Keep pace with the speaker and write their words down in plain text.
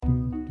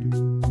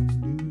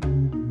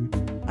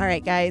All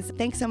right, guys,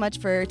 thanks so much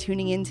for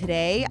tuning in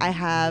today. I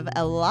have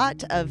a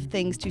lot of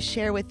things to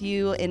share with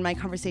you in my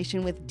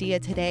conversation with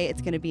Diya today.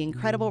 It's going to be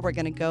incredible. We're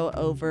going to go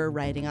over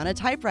writing on a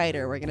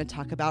typewriter. We're going to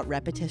talk about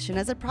repetition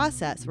as a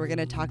process. We're going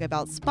to talk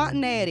about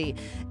spontaneity.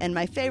 And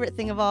my favorite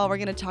thing of all we're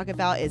going to talk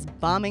about is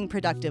bombing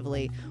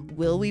productively.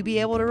 Will we be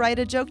able to write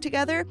a joke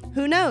together?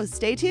 Who knows?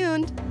 Stay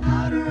tuned.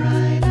 How to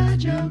write a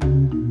joke.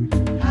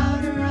 How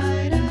to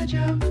write a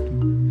joke.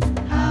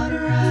 How to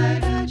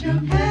write a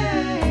joke.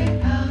 Hey,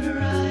 how to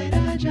write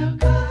a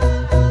joke.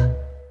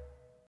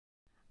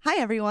 Hi,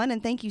 everyone,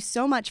 and thank you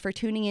so much for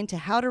tuning in to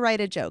How to Write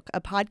a Joke,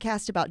 a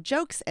podcast about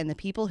jokes and the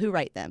people who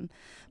write them.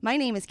 My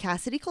name is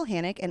Cassidy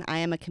Kulhanek, and I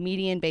am a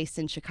comedian based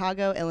in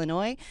Chicago,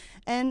 Illinois.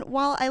 And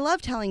while I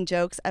love telling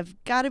jokes,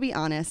 I've got to be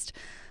honest,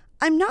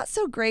 I'm not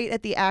so great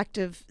at the act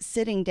of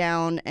sitting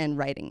down and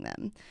writing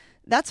them.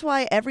 That's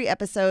why every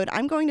episode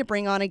I'm going to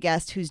bring on a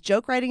guest whose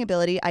joke writing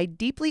ability I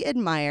deeply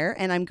admire,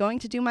 and I'm going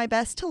to do my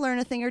best to learn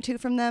a thing or two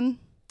from them.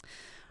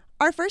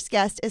 Our first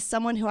guest is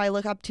someone who I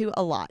look up to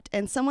a lot,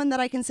 and someone that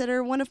I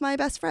consider one of my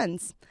best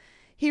friends.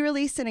 He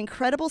released an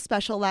incredible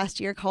special last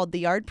year called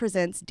The Yard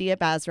Presents Diya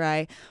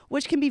Basrai,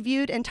 which can be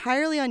viewed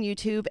entirely on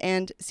YouTube,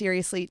 and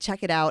seriously,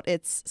 check it out.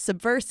 It's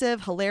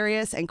subversive,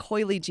 hilarious, and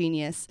coyly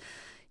genius.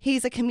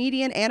 He's a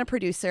comedian and a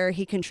producer.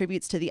 He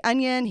contributes to The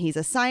Onion. He's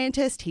a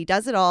scientist. He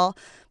does it all.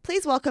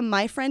 Please welcome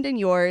my friend and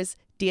yours,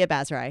 Diya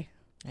Basrai.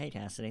 Hey,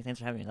 Cassidy. Thanks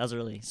for having me. That was a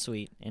really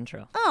sweet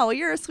intro. Oh,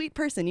 you're a sweet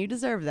person. You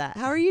deserve that.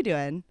 How are you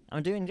doing?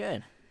 I'm doing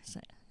good. It's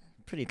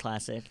pretty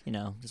classic,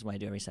 just what I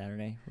do every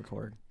Saturday,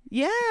 record.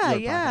 Yeah.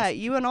 Podcast.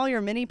 You and all your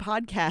mini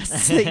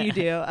podcasts that you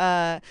do.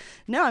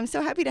 No, I'm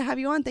so happy to have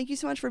you on. Thank you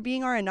so much for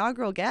being our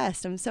inaugural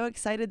guest. I'm so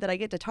excited that I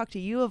get to talk to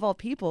you of all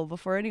people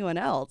before anyone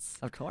else.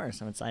 Of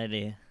course. I'm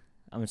excited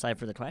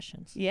for the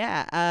questions.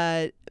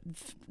 Yeah.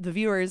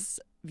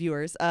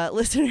 The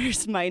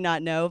listeners might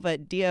not know,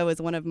 but Diya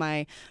was one of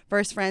my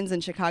first friends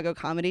in Chicago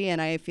comedy,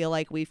 and I feel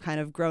like we've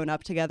kind of grown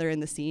up together in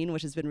the scene,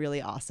 which has been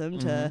really awesome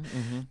to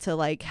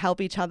like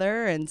help each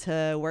other and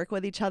to work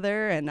with each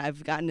other. And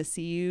I've gotten to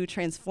see you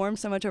transform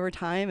so much over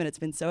time, and it's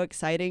been so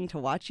exciting to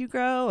watch you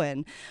grow.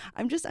 And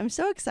I'm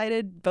so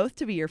excited both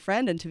to be your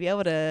friend and to be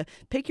able to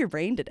pick your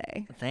brain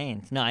today.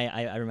 Thanks. No,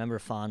 I remember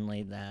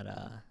fondly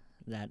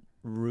that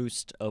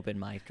Roost open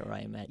mic where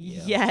I met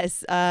you.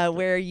 Yes,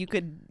 where you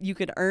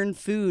could earn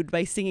food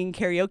by singing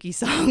karaoke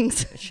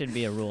songs. It should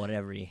be a rule at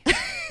every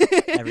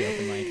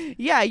open mic.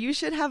 Yeah, you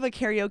should have a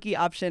karaoke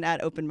option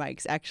at open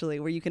mics, actually,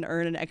 where you can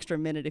earn an extra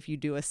minute if you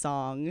do a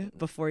song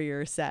before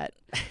your set.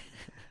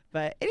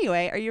 But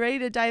anyway, are you ready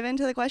to dive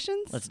into the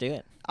questions? Let's do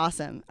it.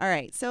 Awesome. All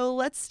right, so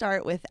let's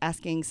start with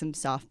asking some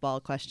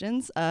softball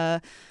questions.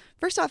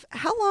 First off,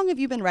 how long have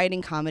you been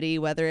writing comedy,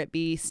 whether it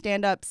be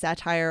stand-up,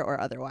 satire, or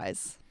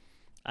otherwise?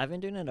 I've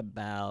been doing it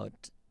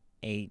about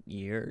 8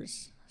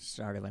 years.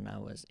 Started when I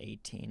was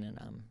 18, and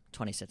I'm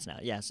 26 now.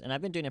 Yes, and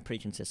I've been doing it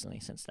pretty consistently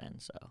since then.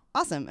 So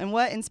awesome. And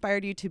what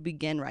inspired you to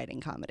begin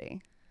writing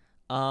comedy?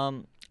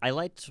 I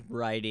liked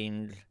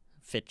writing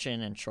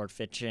fiction and short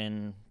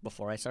fiction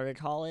before I started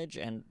college,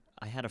 and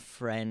I had a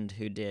friend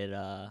who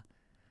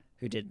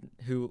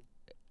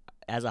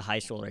as a high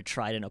schooler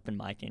tried an open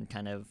mic and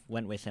kind of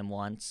went with him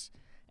once,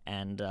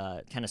 and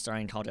kind of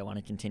starting college, I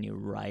wanted to continue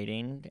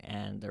writing,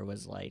 and there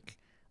was like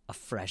a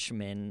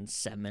freshman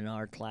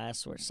seminar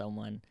class where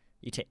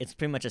it's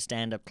pretty much a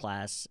stand-up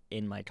class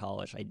in my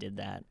college. I did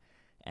that,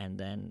 and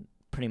then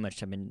pretty much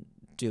have been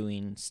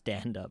doing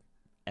stand-up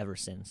ever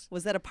since.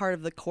 Was that a part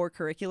of the core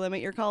curriculum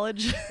at your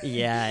college?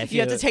 Yeah. If you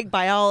have to take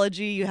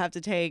biology, you have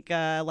to take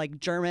like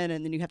German,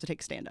 and then you have to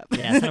take stand-up.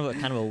 Yeah, it's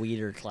kind of a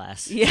weeder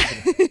class. Yeah.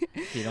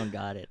 If you don't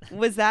got it.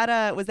 Was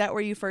that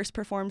where you first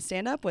performed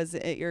stand-up? Was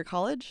it at your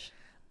college?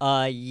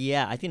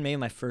 Yeah. I think maybe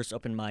my first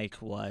open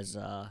mic was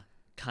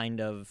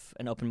kind of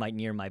an open mic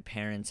near my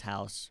parents'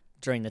 house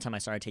during the time I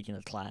started taking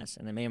the class,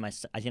 and then maybe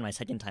I think my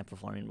second time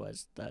performing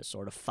was the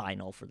sort of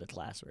final for the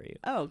class where you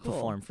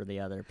perform for the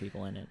other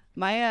people in it.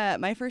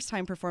 My first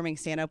time performing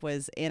stand-up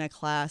was in a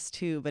class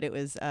too, but it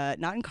was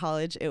not in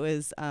college. It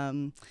was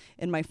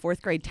in my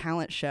fourth grade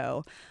talent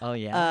show. Oh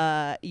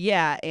yeah.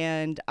 Yeah,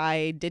 and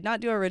I did not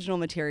do original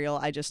material.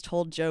 I just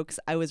told jokes.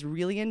 I was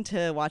really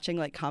into watching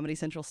like Comedy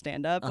Central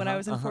stand-up when I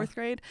was in fourth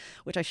grade,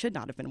 which I should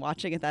not have been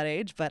watching at that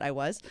age, but I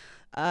was.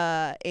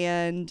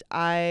 And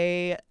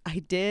I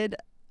did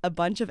a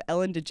bunch of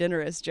Ellen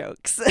DeGeneres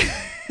jokes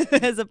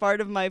as a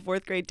part of my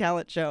fourth grade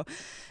talent show,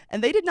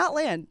 and they did not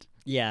land.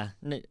 Yeah,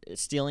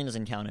 stealing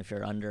doesn't count if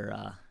you're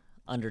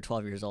under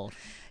 12 years old.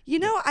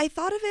 I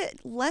thought of it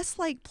less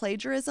like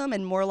plagiarism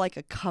and more like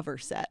a cover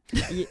set.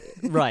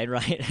 Right.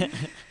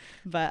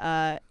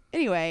 But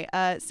anyway,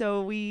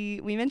 so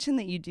we mentioned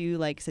that you do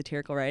like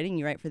satirical writing.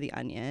 You write for The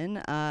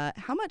Onion.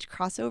 How much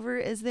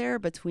crossover is there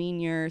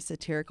between your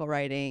satirical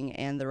writing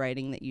and the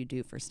writing that you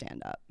do for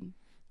stand-up?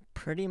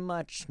 Pretty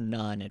much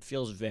none. It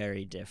feels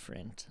very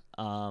different.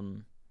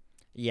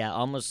 Yeah,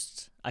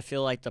 almost. I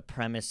feel like the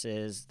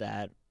premises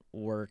that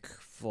work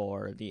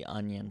for The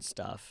Onion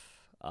stuff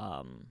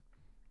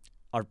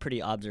are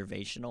pretty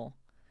observational,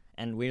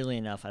 and weirdly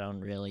enough, I don't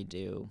really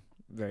do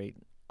very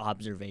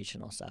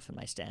observational stuff in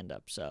my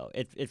stand-up. So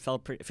it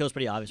feels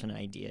pretty obvious when an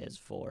idea is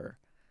for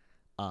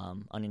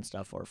onion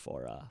stuff or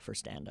for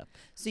stand-up.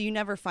 So you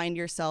never find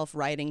yourself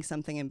writing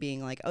something and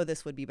being like, oh,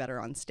 this would be better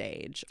on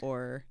stage,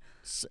 or...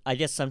 I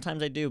guess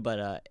sometimes I do,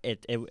 but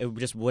it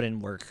just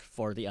wouldn't work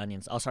for the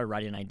onions. I'll start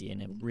writing an idea,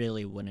 and it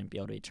really wouldn't be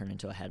able to be turned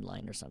into a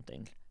headline or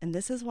something. And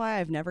this is why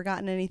I've never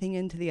gotten anything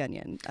into the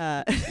Onion.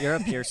 You're a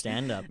pure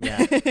stand-up,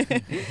 yeah.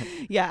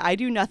 Yeah, I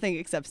do nothing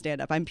except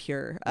stand-up. I'm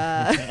pure.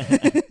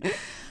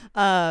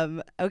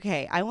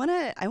 Okay, I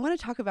wanna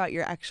talk about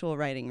your actual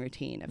writing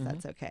routine, if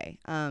that's okay.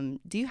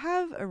 Do you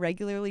have a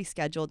regularly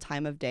scheduled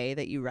time of day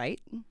that you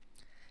write?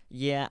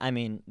 Yeah, I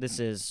mean,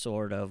 this is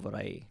sort of what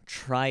I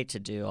try to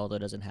do, although it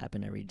doesn't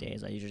happen every day,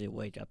 is I usually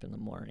wake up in the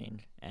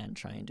morning and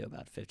try and do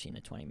about 15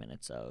 to 20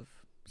 minutes of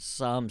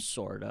some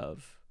sort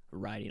of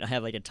writing. I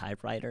have like a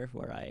typewriter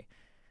where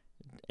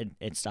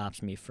it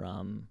stops me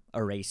from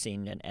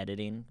erasing and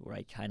editing, where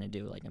I kind of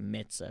do like a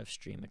mix of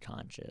stream of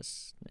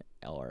conscious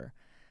or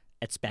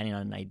expanding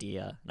on an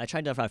idea. And I try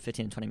to do about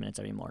 15 to 20 minutes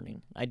every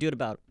morning. I do it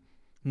about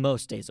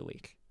most days a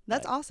week.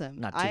 That's awesome.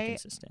 Not too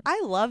consistent.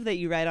 I love that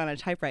you write on a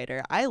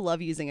typewriter. I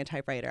love using a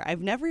typewriter.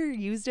 I've never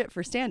used it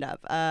for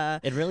stand-up.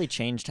 It really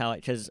changed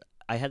because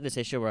I had this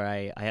issue where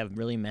I have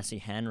really messy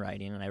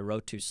handwriting and I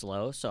wrote too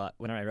slow. So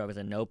whenever I write with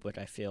a notebook,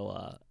 I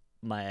feel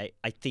I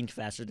think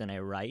faster than I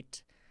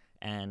write.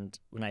 And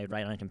when I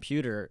write on a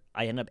computer,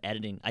 I end up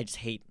editing. I just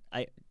hate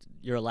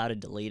you're allowed to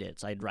delete it.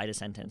 So I'd write a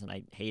sentence and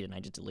I hate it and I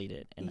just delete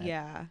it. And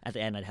at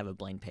the end, I'd have a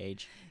blank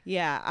page.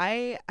 Yeah,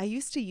 I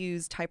used to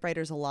use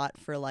typewriters a lot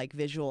for like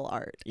visual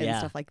art and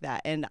stuff like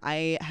that. And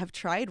I have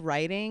tried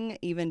writing,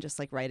 even just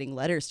like writing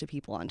letters to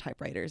people on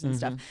typewriters and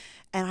stuff.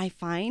 And I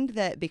find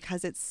that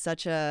because it's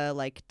such a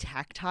like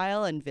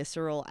tactile and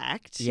visceral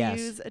act to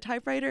use a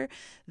typewriter,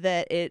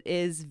 that it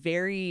is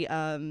very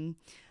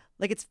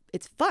like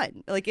it's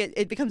fun. Like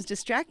it becomes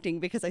distracting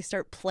because I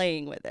start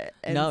playing with it.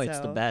 And it's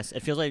the best.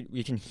 It feels like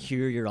you can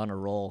hear you're on a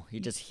roll. You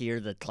just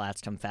hear the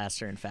clats come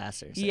faster and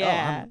faster. It's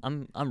like,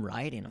 I'm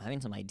writing. I'm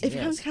having some ideas. It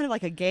becomes kind of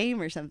like a game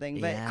or something.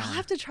 But I'll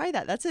have to try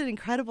that. That's an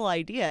incredible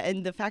idea.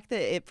 And the fact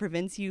that it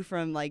prevents you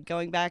from like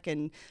going back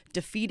and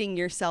defeating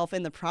yourself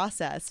in the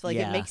process, like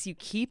it makes you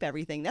keep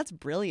everything. That's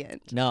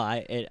brilliant. No,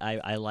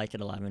 I like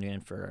it a lot. I've been doing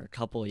it for a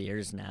couple of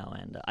years now,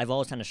 and I've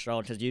always kind of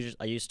struggled because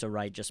I used to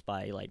write just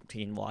by like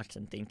taking walks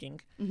and thinking.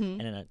 And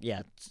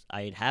then,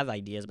 I'd have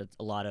ideas, but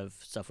a lot of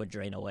stuff would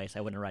drain away, so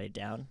I wouldn't write it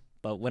down.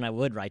 But when I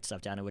would write stuff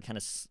down, it would kind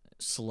of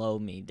slow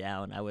me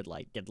down. I would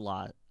like get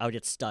lost. I would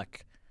get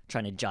stuck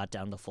trying to jot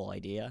down the full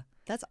idea.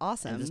 That's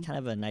awesome. And it's kind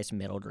of a nice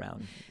middle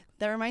ground.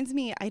 That reminds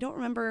me, I don't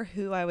remember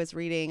who I was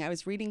reading. I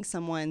was reading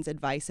someone's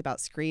advice about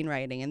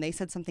screenwriting, and they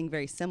said something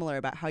very similar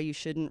about how you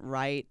shouldn't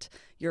write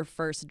your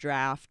first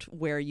draft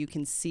where you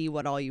can see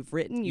what all you've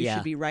written. You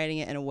should be writing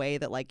it in a way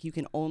that like you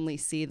can only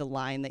see the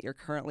line that you're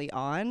currently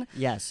on.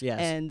 Yes.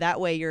 And that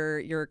way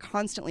you're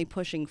constantly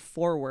pushing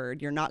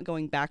forward. You're not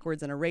going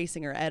backwards and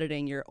erasing or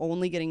editing. You're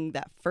only getting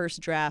that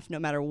first draft, no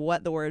matter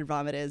what the word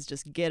vomit is.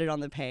 Just get it on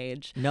the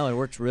page. No, it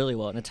works really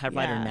well. And the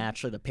typewriter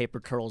naturally, the paper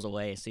curls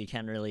away, so you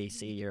can't really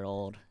see your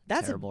old.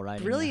 That's a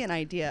writing brilliant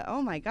idea.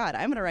 Oh my God,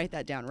 I'm gonna write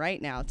that down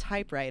right now.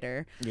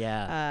 Typewriter.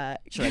 Yeah.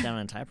 Should write down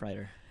on a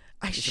typewriter.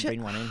 I should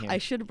bring one in here. I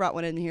should have brought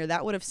one in here.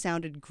 That would have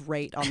sounded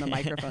great on the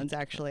microphones,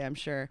 actually, I'm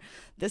sure.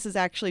 This is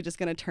actually just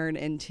going to turn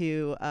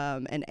into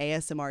an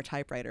ASMR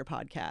typewriter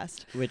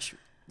podcast. Which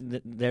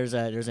there's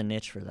a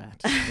niche for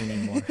that. We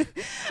need more.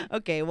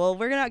 Okay, well,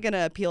 we're not going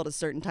to appeal to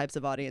certain types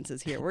of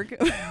audiences here. We're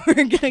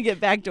going to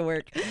get back to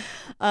work.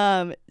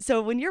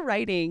 So when you're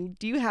writing,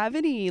 do you have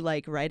any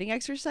like writing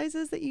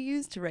exercises that you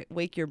use to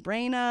wake your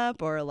brain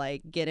up or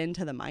like get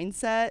into the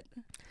mindset?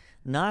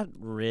 Not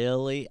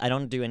really. I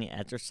don't do any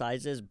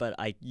exercises, but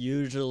I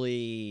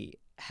usually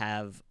I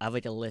have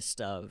like a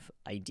list of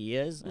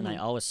ideas, and I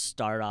always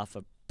start off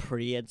a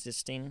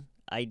pre-existing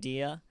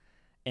idea,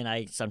 and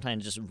I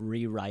sometimes just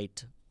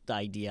rewrite the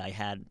idea I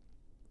had,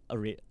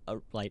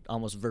 like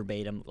almost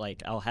verbatim.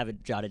 Like I'll have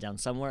it jotted down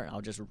somewhere, and I'll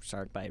just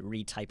start by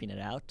retyping it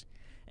out,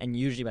 and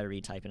usually by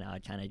retyping it out,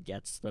 it kind of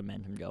gets the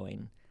momentum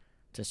going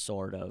to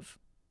sort of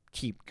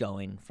keep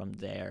going from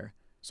there.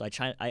 So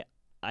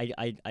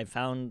I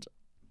found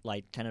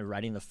like kind of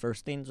writing the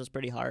first things was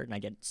pretty hard, and I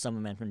get some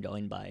momentum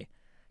going by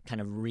kind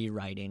of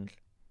rewriting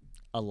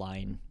a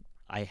line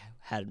I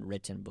hadn't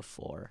written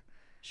before.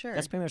 Sure.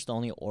 That's pretty much the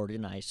only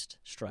organized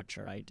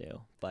structure I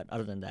do. But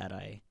other than that,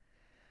 I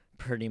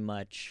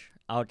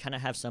would kind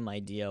of have some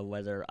idea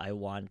whether I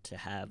want to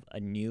have a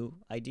new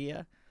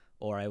idea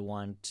or I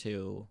want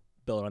to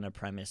build on a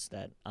premise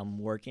that I'm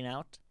working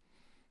out.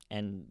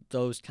 And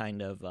those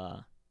kind of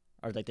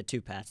are like the two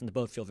paths, and they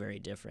both feel very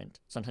different.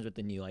 Sometimes with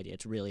the new idea,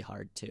 it's really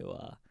hard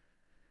to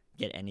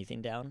get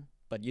anything down.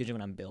 But usually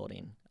when I'm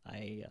building,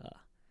 I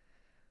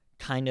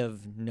kind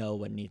of know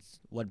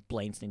what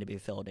blanks need to be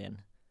filled in.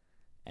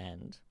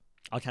 And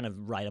I'll kind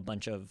of write a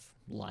bunch of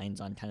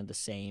lines on kind of the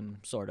same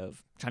sort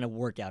of, trying to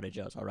work out a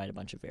joke. So I'll write a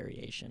bunch of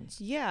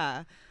variations.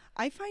 Yeah.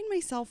 I find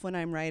myself when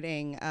I'm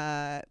writing,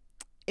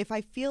 if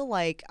I feel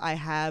like I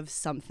have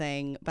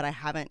something, but I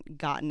haven't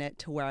gotten it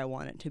to where I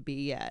want it to be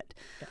yet,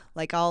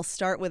 like I'll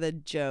start with a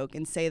joke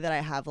and say that I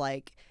have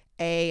like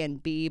A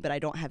and B, but I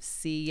don't have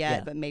C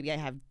yet, but maybe I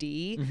have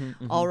D.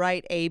 I'll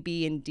write A,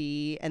 B, and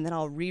D, and then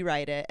I'll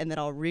rewrite it, and then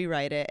I'll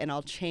rewrite it, and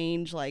I'll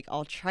change, like,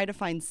 I'll try to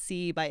find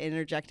C by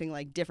interjecting,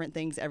 like, different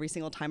things every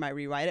single time I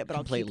rewrite it, but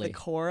I'll keep the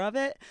core of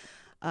it.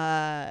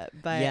 But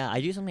yeah,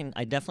 I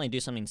definitely do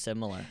something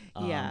similar.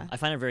 I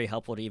find it very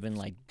helpful to even,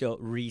 like, go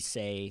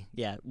re-say,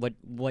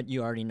 what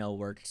you already know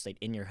works, like,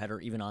 in your head or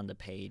even on the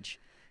page,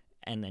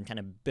 and then kind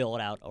of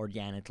build out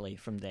organically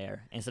from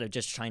there, instead of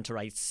just trying to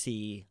write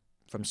C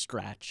from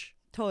scratch.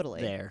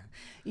 Totally. There.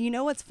 You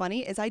know what's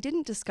funny is I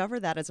didn't discover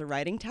that as a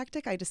writing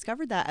tactic. I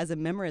discovered that as a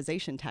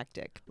memorization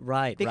tactic.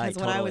 Right, because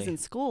when I was totally. in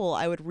school,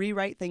 I would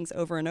rewrite things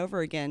over and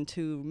over again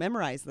to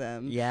memorize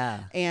them.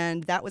 Yeah.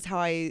 And that was how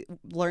I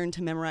learned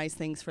to memorize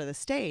things for the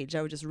stage.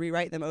 I would just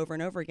rewrite them over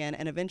and over again.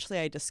 And eventually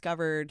I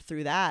discovered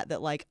through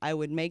that like I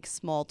would make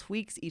small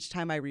tweaks each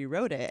time I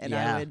rewrote it, and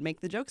I would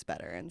make the jokes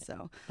better. And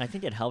so I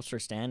think it helps for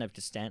stand-up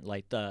to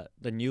like the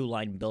new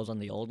line builds on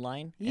the old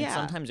line. Yeah. And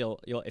sometimes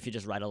you'll if you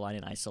just write a line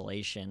in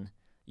isolation,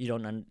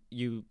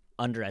 you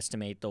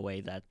underestimate the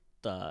way that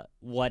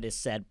what is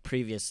said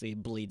previously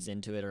bleeds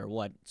into it, or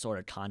what sort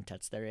of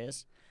context there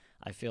is.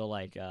 I feel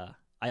like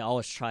I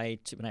always try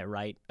to, when I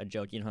write a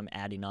joke, if I'm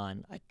adding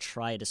on, I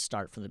try to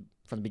start from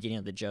the beginning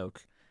of the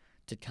joke,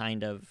 to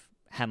kind of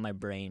have my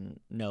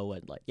brain know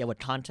what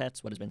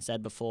context, what has been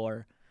said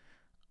before,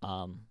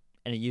 and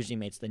it usually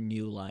makes the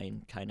new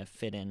line kind of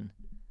fit in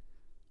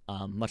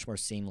much more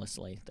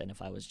seamlessly than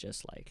if I was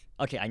just like,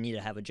 okay, I need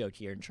to have a joke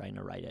here and trying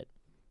to write it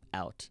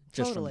out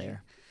just Totally. from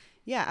there.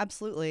 Yeah,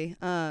 absolutely.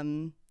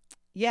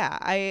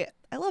 I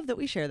love that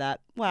we share that.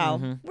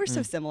 Wow, we're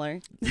so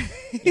similar.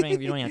 You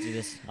don't have to do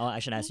this. Oh, I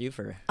should ask you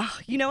for. Oh,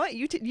 you know what?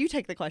 You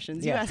take the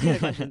questions. You Yeah. ask me the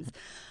questions.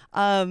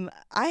 I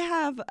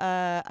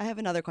have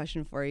another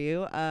question for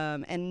you.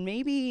 And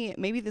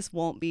maybe this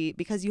won't be,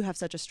 because you have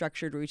such a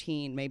structured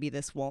routine. Maybe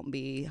this won't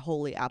be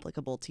wholly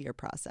applicable to your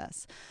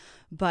process,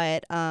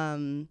 but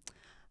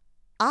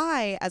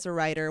I, as a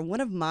writer, one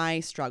of my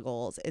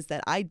struggles is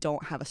that I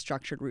don't have a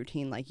structured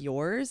routine like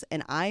yours,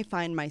 and I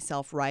find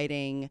myself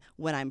writing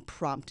when I'm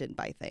prompted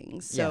by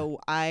things. So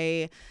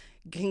I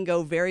can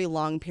go very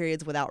long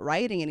periods without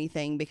writing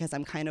anything because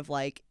I'm kind of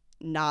like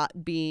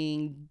not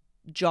being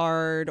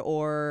jarred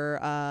or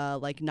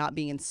like not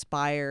being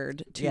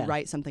inspired to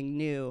write something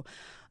new.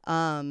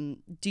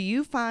 Do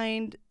you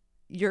find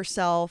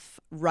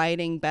yourself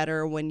writing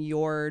better when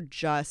you're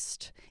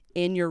just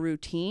in your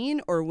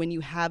routine, or when you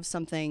have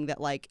something that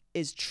like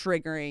is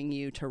triggering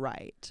you to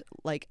write,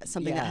 like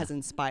something that has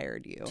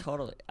inspired you?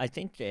 Totally. I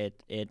think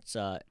it's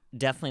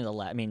definitely the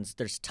I mean,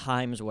 there's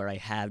times where I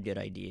have good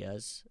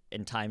ideas,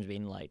 and times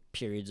being like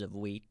periods of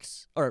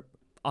weeks, or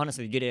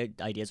honestly, good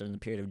ideas are in the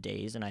period of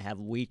days, and I have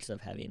weeks of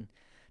having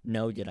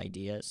no good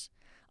ideas.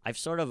 I've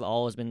sort of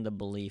always been the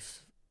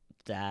belief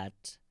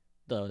that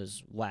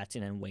those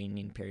waxing and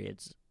waning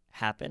periods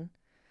happen,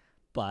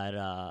 but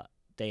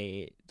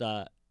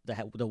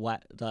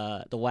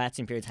the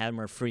waxing periods happen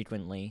more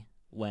frequently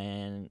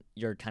when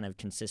you're kind of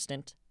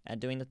consistent at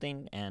doing the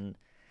thing. And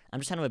I'm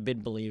just kind of a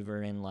big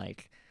believer in,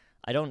 like,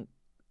 I don't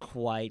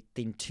quite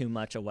think too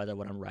much of whether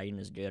what I'm writing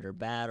is good or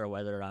bad, or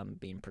whether I'm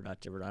being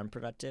productive or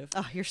unproductive.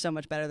 Oh, you're so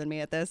much better than me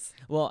at this.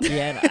 Well,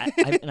 yeah,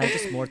 and I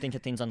just more think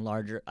of things on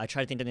larger. I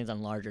try to think of things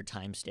on larger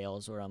time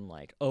scales, where I'm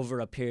like, over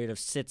a period of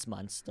 6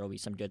 months, there'll be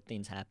some good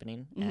things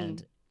happening,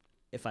 and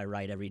if I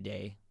write every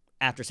day,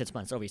 after 6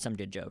 months, there'll be some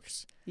good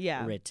jokes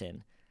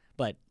written.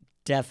 But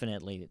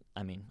definitely,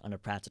 I mean, on a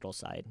practical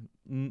side,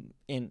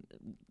 in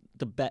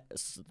the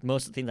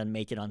most of the things that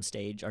make it on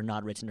stage are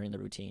not written during the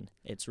routine.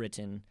 It's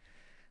written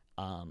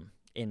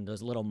in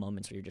those little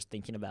moments where you're just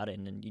thinking about it,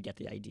 and then you get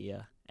the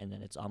idea, and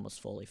then it's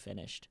almost fully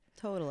finished.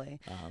 Totally.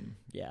 I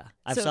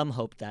have some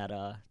hope that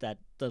that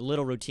the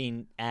little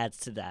routine adds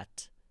to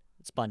that.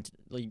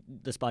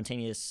 The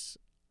spontaneous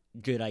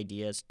good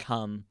ideas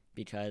come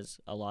because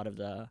a lot of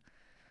the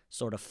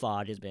sort of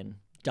fog has been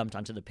dumped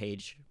onto the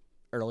page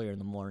earlier in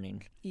the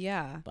morning.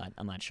 Yeah. But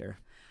I'm not sure.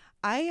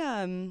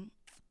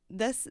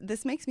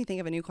 This makes me think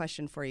of a new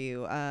question for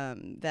you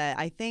that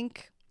I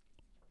think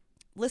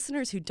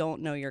listeners who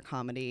don't know your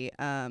comedy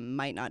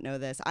might not know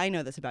this. I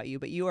know this about you,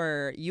 but you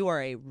are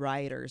a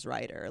writer's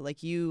writer.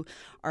 Like, you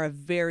are a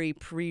very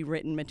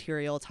pre-written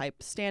material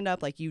type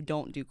stand-up. Like, you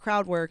don't do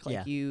crowd work.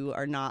 Like, you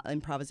are not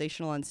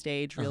improvisational on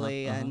stage,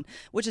 really, and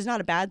which is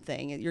not a bad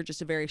thing. You're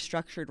just a very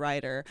structured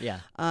writer. Yeah.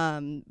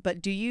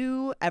 But do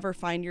you ever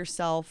find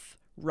yourself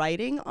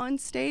writing on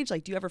stage?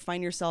 Like, do you ever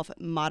find yourself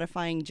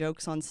modifying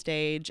jokes on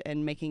stage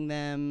and making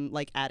them,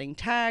 like, adding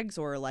tags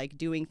or like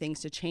doing things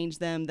to change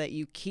them that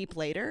you keep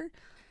later?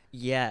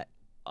 Yeah,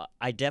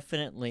 I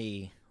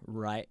definitely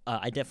write.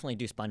 I definitely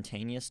do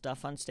spontaneous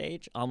stuff on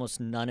stage. Almost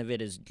none of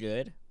it is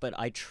good, but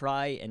I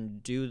try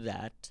and do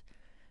that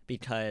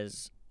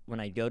because when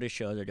I go to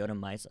shows or go to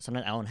mics,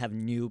 sometimes I don't have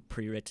new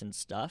pre-written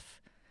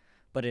stuff.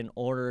 But in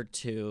order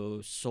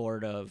to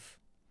sort of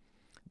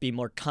be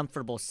more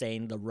comfortable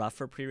saying the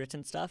rougher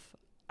pre-written stuff,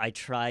 I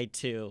try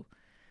to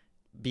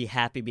be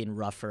happy being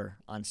rougher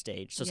on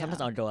stage. So sometimes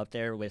Yeah. I'll go up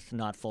there with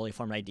not fully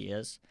formed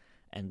ideas,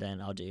 and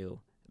then I'll do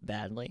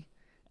badly,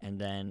 and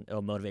then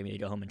it'll motivate me to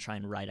go home and try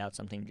and write out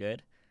something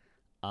good.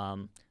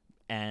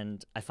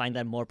 And I find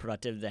that more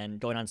productive than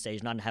going on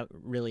stage, not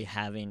really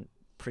having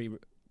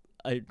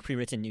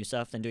pre-written new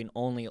stuff, than doing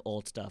only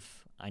old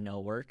stuff I know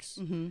works.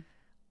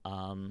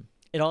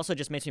 It also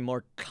just makes me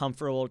more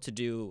comfortable to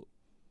do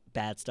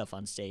bad stuff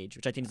on stage,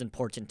 which I think is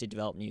important to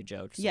develop new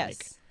jokes. Yes.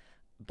 Like,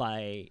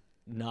 by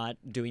not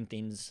doing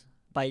things,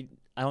 I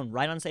don't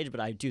write on stage, but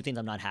I do things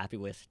I'm not happy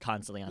with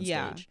constantly on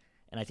Yeah. stage.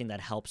 And I think that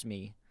helps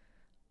me,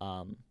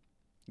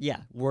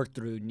 work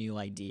through new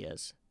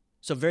ideas.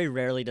 So very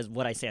rarely does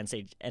what I say on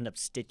stage end up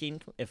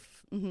sticking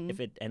if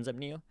it ends up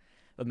new.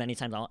 But many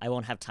times I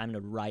won't have time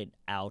to write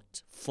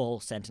out full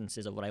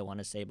sentences of what I want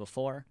to say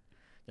before.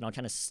 Then I'll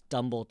kind of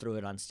stumble through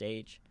it on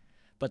stage.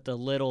 But the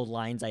little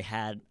lines I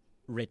had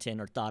written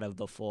or thought of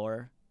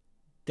before,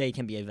 they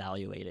can be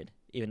evaluated,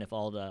 even if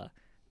all the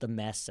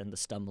mess and the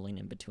stumbling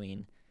in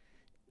between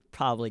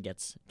probably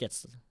gets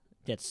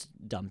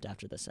dumped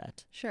after the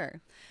set.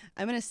 Sure.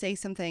 I'm going to say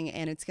something,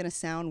 and it's going to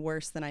sound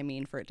worse than I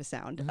mean for it to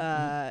sound.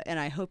 And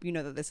I hope you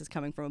know that this is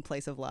coming from a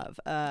place of love.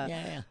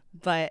 Yeah.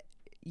 But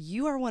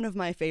you are one of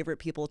my favorite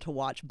people to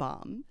watch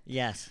bomb.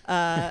 Yes.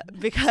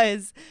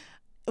 Because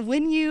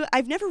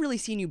I've never really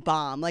seen you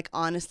bomb, like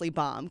honestly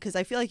bomb, because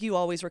I feel like you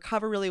always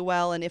recover really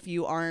well. And if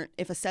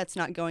a set's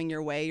not going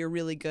your way, you're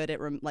really good at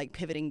like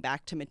pivoting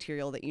back to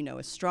material that you know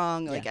is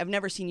strong. Like I've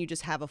never seen you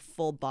just have a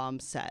full bomb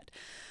set.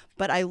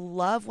 But I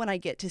love when I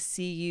get to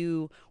see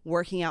you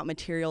working out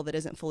material that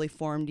isn't fully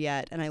formed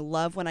yet. And I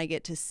love when I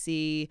get to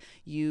see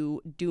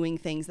you doing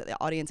things that the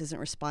audience isn't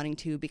responding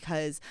to,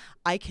 because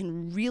I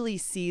can really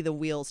see the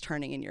wheels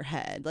turning in your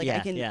head. Like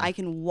I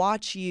can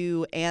watch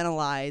you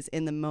analyze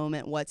in the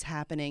moment what's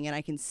happening, and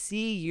I can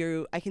see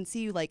you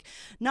like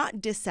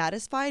not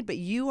dissatisfied, but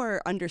you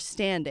are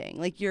understanding.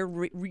 Like you're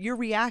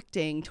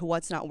reacting to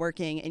what's not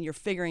working, and you're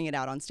figuring it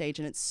out on stage,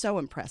 and it's so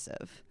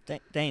impressive.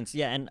 Thanks.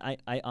 Yeah, and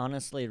I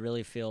honestly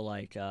really feel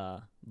like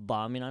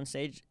bombing on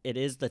stage, it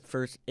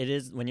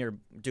is when you're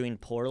doing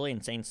poorly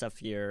and saying stuff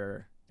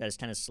that is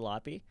kind of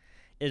sloppy,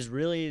 is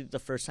really the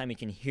first time you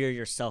can hear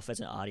yourself as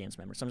an audience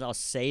member. Sometimes I'll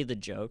say the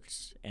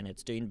jokes and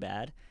it's doing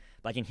bad,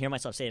 but I can hear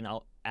myself say it, and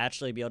I'll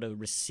actually be able to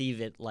receive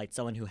it like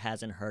someone who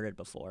hasn't heard it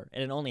before.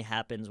 And it only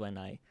happens when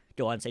I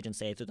go on stage and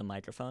say it through the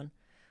microphone.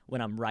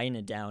 When I'm writing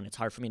it down, it's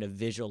hard for me to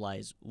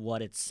visualize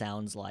what it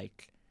sounds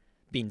like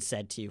being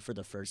said to you for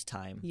the first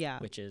time. Yeah.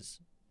 Which is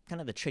kind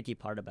of the tricky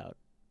part about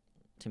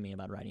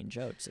writing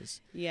jokes, is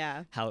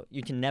how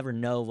you can never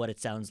know what it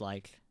sounds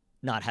like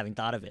not having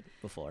thought of it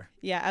before.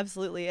 Yeah,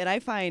 absolutely. And I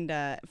find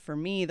for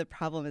me, the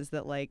problem is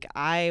that like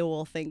I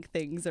will think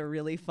things are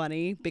really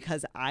funny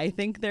because I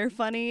think they're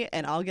funny,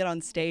 and I'll get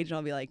on stage and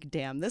I'll be like,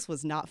 damn, this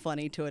was not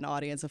funny to an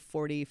audience of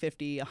 40,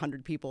 50,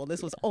 100 people.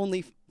 This was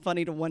only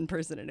funny to one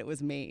person, and it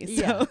was me.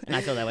 So, yeah, and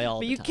I feel that way all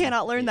the time. But you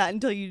cannot learn that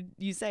until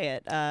you say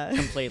it.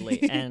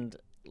 Completely. And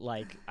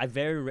like I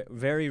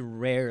very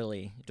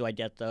rarely do I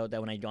get though that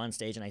when I go on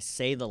stage and I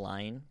say the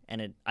line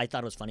and I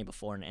thought it was funny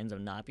before and it ends up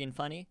not being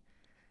funny,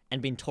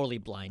 and being totally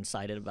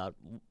blindsided about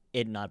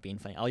it not being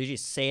funny. I'll usually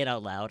say it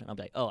out loud and I'll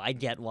be like, oh, I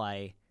get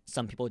why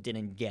some people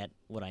didn't get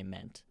what I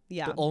meant.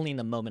 Yeah. But only in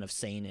the moment of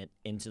saying it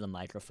into the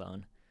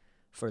microphone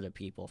for the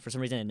people. For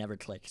some reason, it never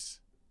clicks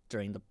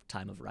during the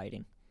time of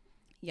writing.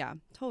 Yeah,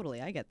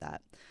 totally. I get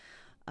that.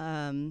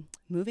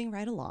 Moving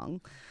right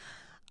along.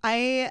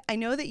 I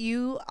know that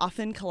you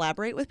often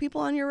collaborate with people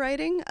on your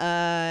writing,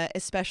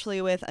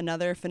 especially with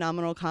another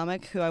phenomenal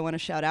comic who I want to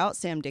shout out,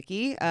 Sam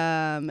Dickey.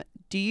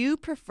 Do you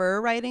prefer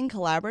writing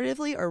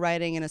collaboratively or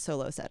writing in a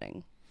solo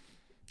setting?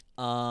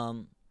 I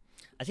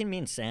think me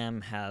and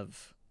Sam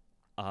have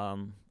a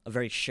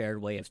very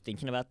shared way of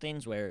thinking about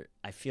things, where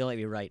I feel like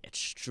we write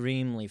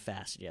extremely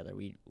fast together.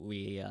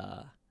 We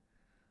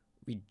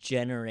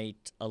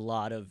generate a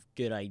lot of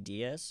good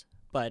ideas.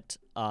 But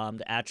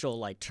the actual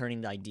like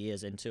turning the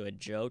ideas into a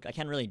joke, I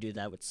can't really do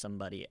that with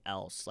somebody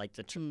else. Like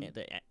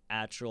the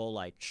actual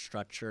like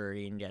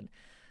structuring and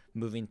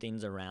moving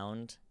things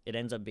around, it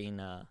ends up being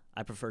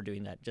I prefer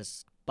doing that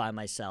just by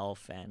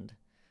myself. And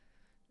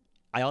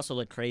I also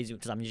look crazy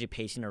because I'm usually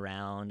pacing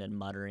around and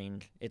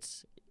muttering.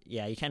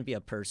 You can't be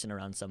a person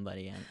around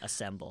somebody and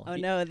assemble. Oh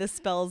no, this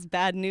spells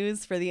bad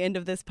news for the end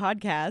of this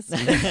podcast.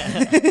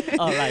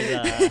 All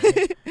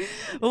right.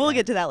 Well, we'll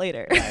get to that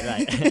later.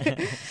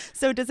 Right.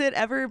 So does it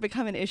ever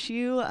become an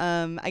issue?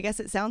 I guess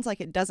it sounds like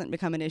it doesn't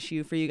become an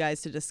issue for you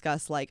guys to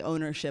discuss like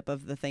ownership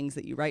of the things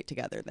that you write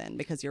together then,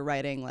 because you're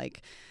writing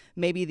like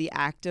maybe the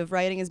act of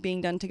writing is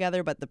being done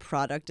together, but the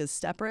product is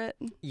separate.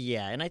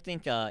 Yeah, and I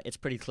think it's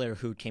pretty clear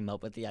who came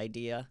up with the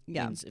idea.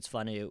 Yeah. It's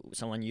funny.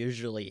 Someone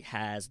usually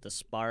has the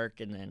spark,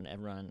 and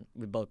then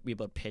we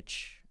both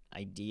pitch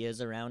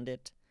ideas around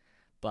it.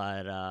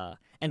 But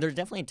and there's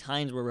definitely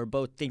times where we're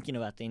both thinking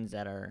about things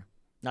that are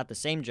not the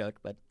same joke,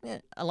 but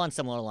along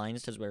similar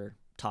lines, because we're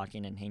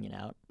talking and hanging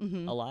out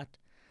a lot.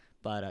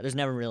 But there's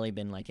never really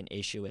been like an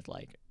issue with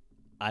like,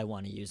 I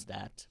want to use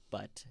that,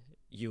 but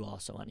you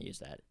also want to use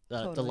that.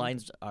 The Totally.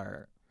 lines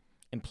are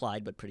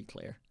implied but pretty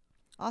clear.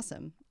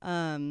 Awesome.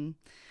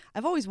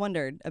 I've always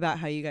wondered about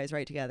how you guys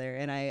write together,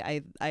 and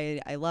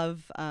I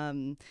love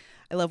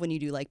when you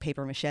do like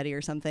paper machete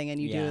or something,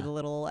 and you do Yeah. the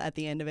little at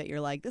the end of it. You're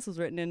like, this was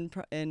written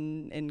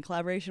in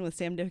collaboration with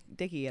Sam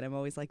Dickey, and I'm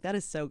always like, that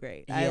is so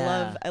great.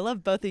 Yeah. I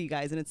love both of you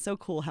guys, and it's so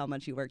cool how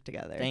much you work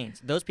together. Thanks.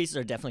 Those pieces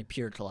are definitely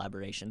pure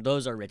collaboration.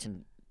 Those are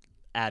written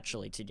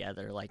actually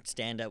together. Like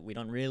stand up, we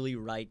don't really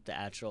write the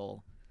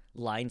actual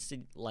lines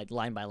like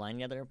line by line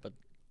together, but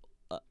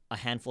a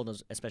handful of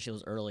those, especially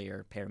those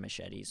earlier pair of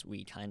machetes,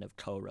 we kind of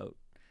co-wrote,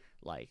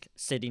 like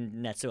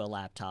sitting next to a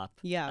laptop,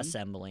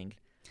 assembling,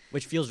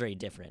 which feels very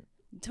different.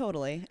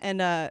 Totally.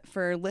 And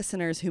for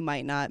listeners who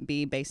might not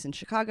be based in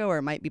Chicago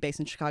or might be based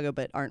in Chicago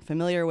but aren't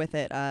familiar with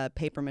it,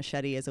 Paper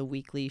Machete is a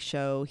weekly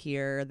show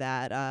here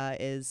that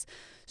is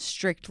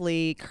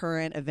strictly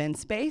current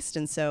events based.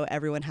 And so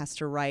everyone has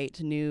to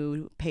write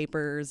new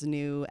papers,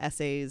 new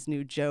essays,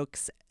 new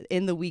jokes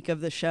in the week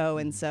of the show.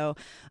 And so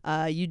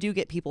you do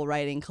get people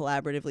writing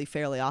collaboratively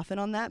fairly often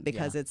on that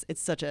because it's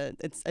a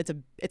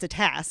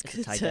task. It's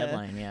a tight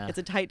deadline, yeah. It's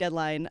a tight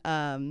deadline.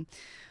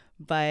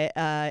 But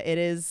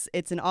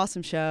it's an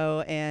awesome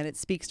show, and it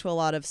speaks to a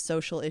lot of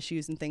social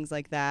issues and things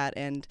like that.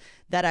 And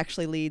that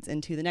actually leads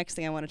into the next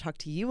thing I want to talk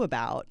to you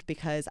about,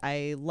 because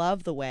I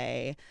love the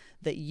way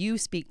that you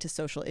speak to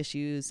social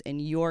issues in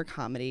your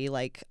comedy,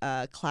 like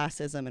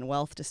classism and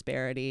wealth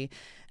disparity.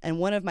 And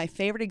one of my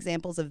favorite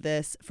examples of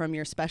this from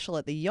your special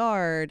at the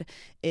Yard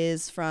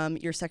is from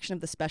your section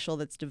of the special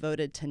that's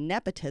devoted to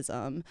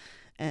nepotism.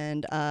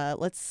 And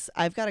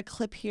I've got a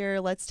clip here.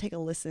 Let's take a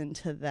listen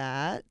to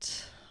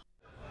that.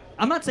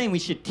 I'm not saying we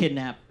should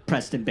kidnap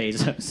Preston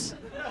Bezos.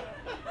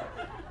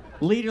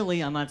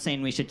 Legally, I'm not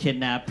saying we should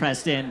kidnap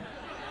Preston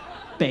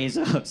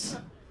Bezos.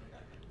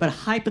 But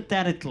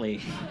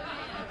hypothetically,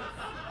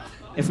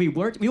 if we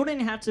were, we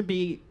wouldn't have to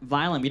be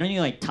violent. We don't need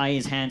to like tie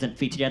his hands and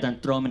feet together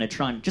and throw him in a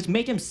trunk. Just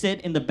make him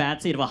sit in the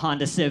back seat of a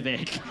Honda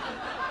Civic.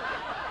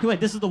 You're like,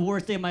 this is the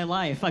worst day of my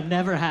life. I've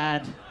never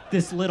had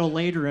this little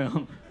leg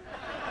room.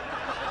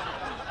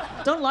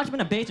 Don't lock him in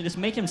a basement. Just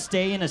make him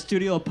stay in a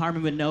studio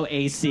apartment with no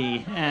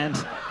AC and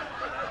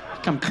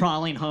come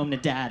crawling home to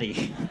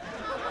daddy.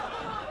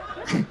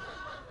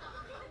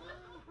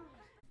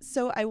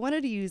 So I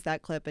wanted to use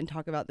that clip and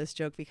talk about this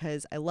joke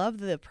because I love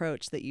the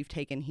approach that you've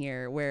taken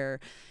here, where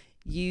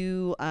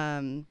you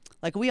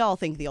like, we all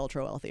think the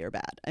ultra wealthy are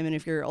bad. I mean,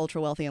 if you're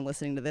ultra wealthy and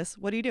listening to this,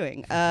 what are you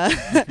doing?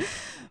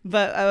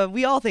 But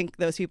we all think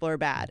those people are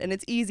bad, and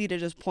it's easy to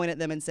just point at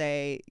them and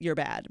say you're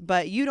bad.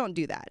 But you don't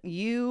do that.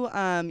 You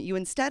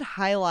instead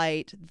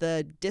highlight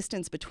the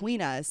distance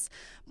between us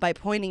by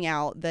pointing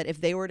out that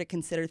if they were to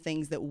consider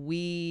things that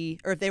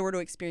if they were to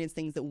experience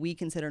things that we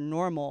consider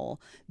normal,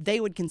 they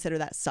would consider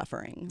that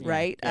suffering,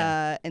 right?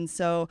 Yeah. And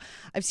so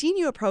I've seen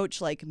you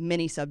approach like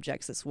many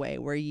subjects this way,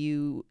 where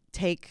you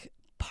take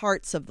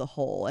parts of the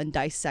whole and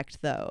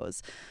dissect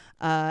those.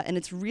 And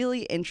it's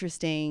really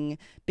interesting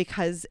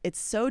because it's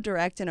so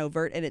direct and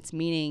overt in its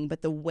meaning,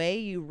 but the way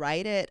you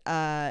write it,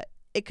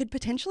 it could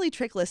potentially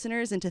trick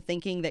listeners into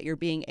thinking that you're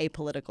being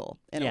apolitical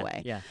in a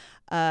way. Yeah.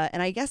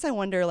 And I guess I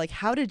wonder, like,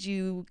 how did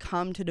you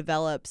come to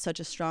develop such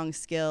a strong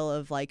skill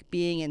of like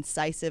being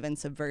incisive and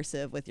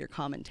subversive with your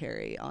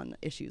commentary on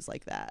issues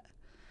like that?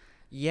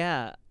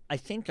 Yeah, I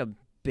think a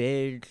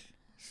big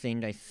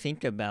thing I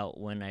think about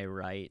when I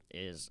write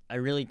is I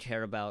really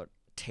care about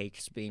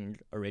takes being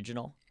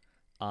original,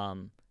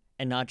 and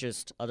not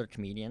just other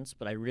comedians,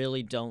 but I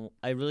really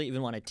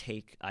even want a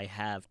take I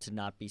have to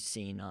not be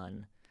seen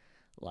on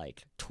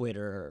like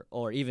Twitter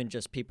or even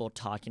just people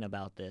talking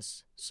about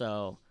this.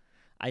 So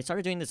I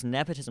started doing this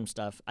nepotism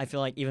stuff. I feel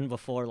like even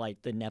before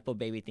like the Nepo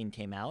baby thing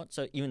came out,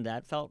 so even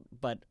that felt,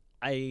 but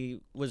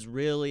I was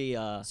really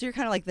So you're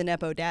kind of like the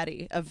Nepo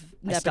daddy of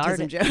I nepotism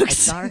started jokes. I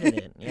started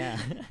it, yeah.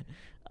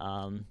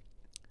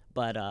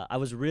 But I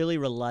was really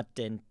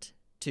reluctant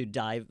to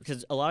dive,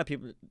 because a lot of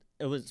people,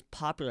 it was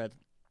popular,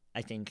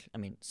 I think, I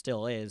mean,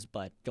 still is,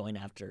 but going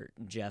after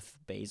Jeff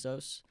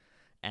Bezos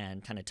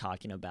and kind of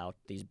talking about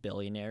these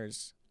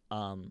billionaires,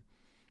 and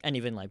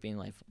even like being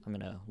like, I'm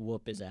going to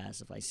whoop his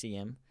ass if I see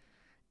him.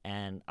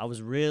 And I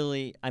was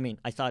really, I mean,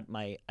 I thought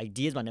my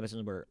ideas about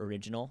nepotism were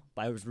original,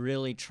 but I was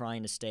really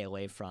trying to stay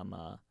away from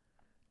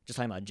just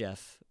talking about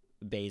Jeff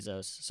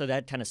Bezos. So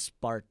that kind of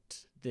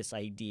sparked this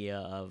idea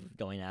of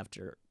going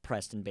after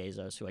Preston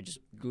Bezos, who I just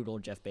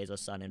Googled Jeff Bezos'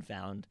 son and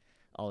found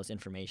all this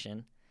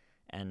information.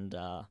 And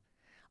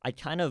I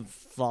kind of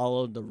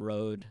followed the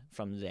road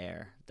from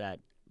there, that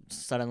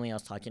suddenly I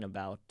was talking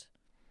about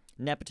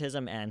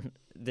nepotism and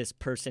this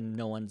person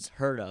no one's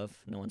heard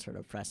of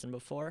Preston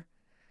before.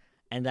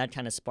 And that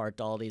kind of sparked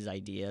all these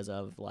ideas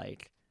of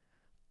like,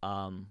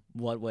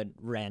 what would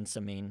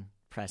ransoming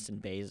Preston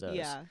Bezos?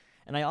 Yeah.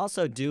 And I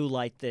also do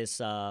like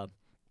this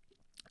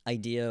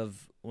idea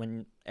of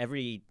when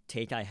every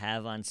take I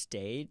have on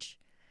stage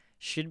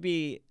should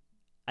be,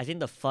 I think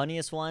the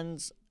funniest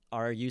ones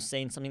are you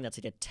saying something that's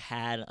like a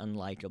tad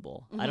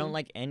unlikable. I don't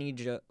like any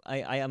joke.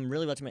 I am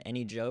really reluctant to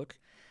any joke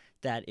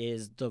that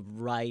is the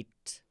right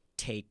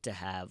take to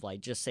have. Like,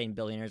 just saying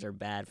billionaires are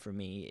bad for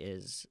me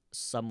is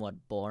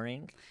somewhat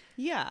boring.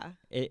 Yeah.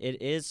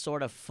 It is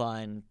sort of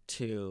fun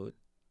to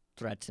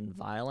threaten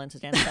violence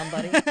against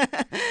somebody.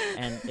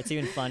 And it's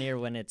even funnier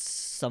when it's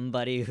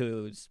somebody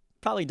who's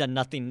probably done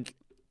nothing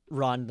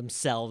wrong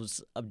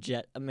themselves.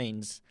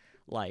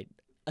 Like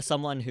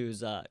someone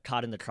who's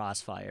caught in the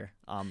crossfire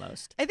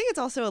almost. I think it's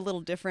also a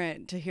little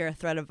different to hear a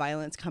threat of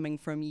violence coming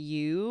from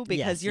you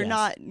because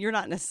Yes, you're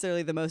not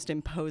necessarily the most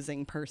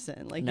imposing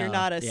person. Like you're No,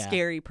 not a yeah.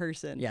 scary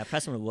person. Yeah,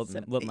 Preston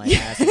would whoop my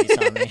ass if he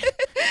saw me.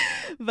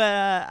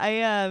 But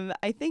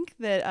I think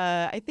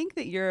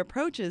that your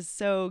approach is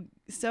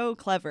so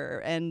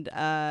clever and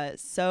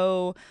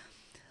so,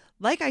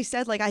 like I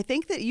said, like I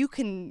think that you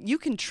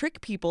can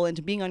trick people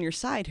into being on your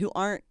side who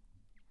aren't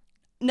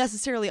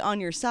necessarily on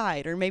your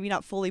side or maybe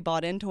not fully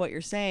bought into what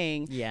you're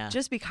saying. Yeah.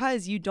 Just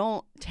because you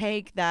don't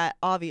take that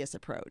obvious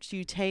approach.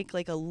 You take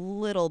like a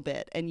little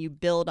bit and you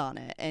build on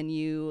it and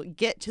you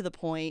get to the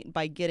point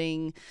by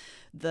getting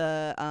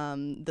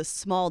the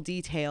small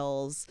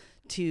details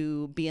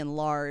to be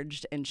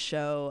enlarged and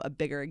show a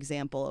bigger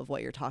example of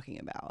what you're talking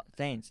about.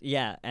 Thanks.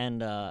 Yeah,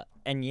 and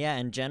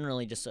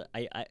generally just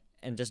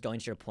and just going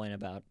to your point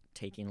about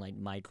taking like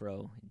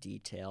micro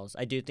details.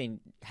 I do think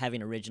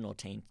having original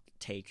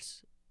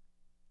takes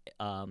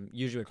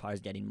usually requires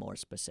getting more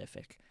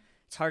specific.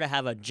 It's hard to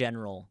have a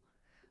general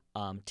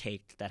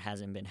take that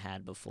hasn't been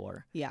had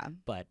before. Yeah.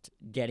 But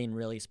getting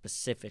really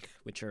specific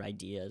with your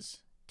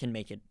ideas can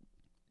make it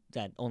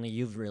that only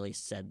you've really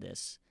said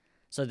this.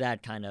 So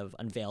that kind of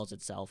unveils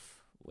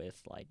itself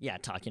with like, yeah,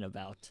 talking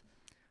about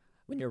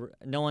when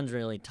no one's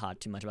really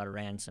taught too much about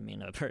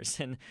ransoming a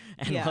person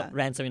and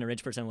ransoming a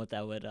rich person, what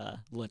that would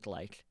look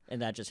like.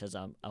 And that just has,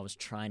 I was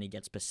trying to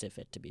get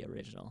specific to be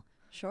original.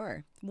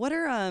 Sure. What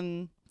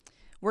are,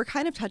 we're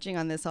kind of touching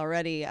on this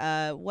already.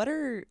 What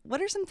are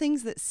some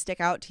things that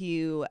stick out to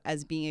you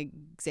as being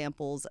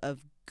examples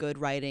of good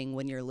writing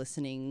when you're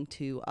listening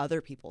to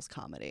other people's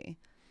comedy?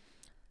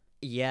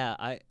 Yeah,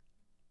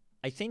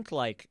 I think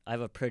like I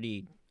have a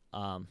pretty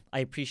I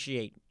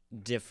appreciate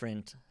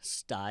different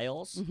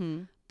styles,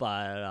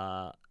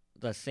 but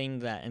the thing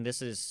that, and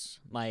this is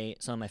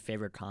some of my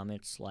favorite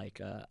comics,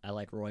 like I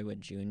like Roy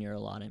Wood Jr. a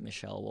lot and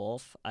Michelle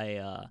Wolf.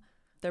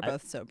 They're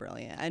both so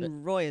brilliant,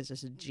 and Roy is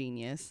just a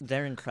genius.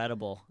 They're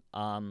incredible,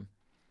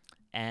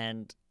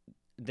 and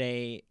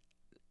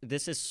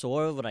this is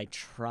sort of what I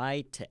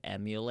try to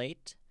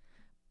emulate.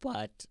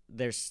 But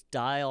their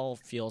style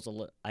feels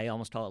I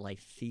almost call it like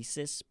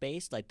thesis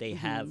based. Like they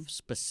have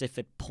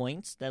specific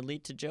points that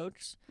lead to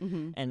jokes.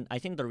 And I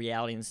think the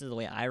reality, and this is the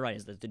way I write,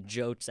 is that the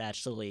jokes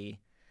actually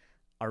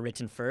are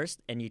written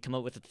first and you come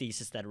up with a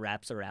thesis that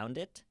wraps around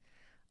it.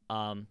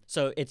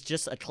 So it's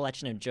just a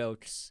collection of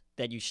jokes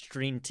that you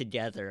string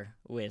together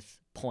with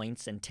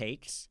points and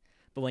takes.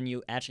 But when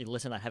you actually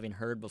listen without having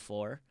heard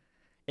before,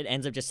 it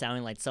ends up just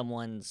sounding like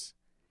someone's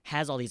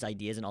has all these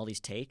ideas and all these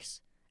takes.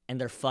 And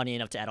they're funny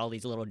enough to add all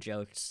these little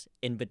jokes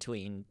in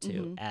between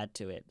to add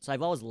to it. So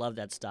I've always loved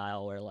that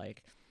style where,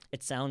 like,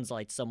 it sounds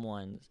like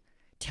someone's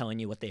telling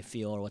you what they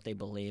feel or what they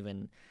believe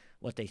and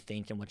what they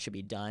think and what should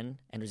be done.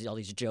 And there's all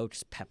these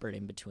jokes peppered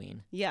in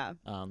between. Yeah.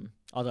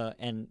 Although,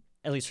 and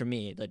at least for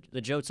me,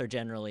 the jokes are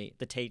generally,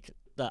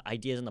 the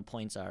ideas and the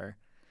points are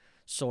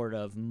sort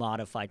of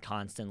modified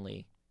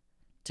constantly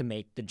to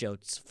make the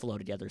jokes flow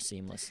together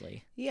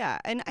seamlessly. Yeah,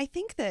 and I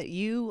think that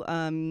you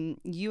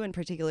in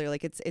particular,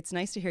 like it's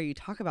nice to hear you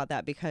talk about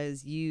that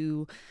because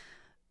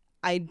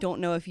I don't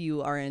know if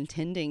you are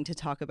intending to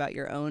talk about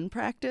your own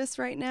practice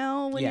right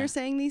now when you're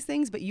saying these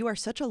things, but you are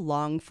such a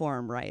long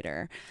form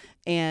writer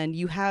and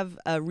you have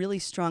a really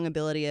strong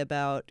ability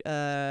about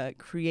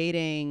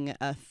creating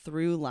a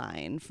through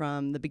line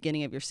from the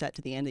beginning of your set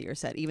to the end of your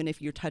set, even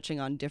if you're touching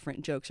on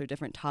different jokes or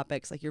different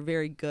topics. Like you're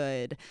very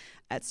good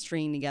at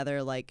stringing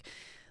together like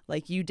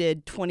you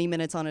did 20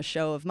 minutes on a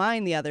show of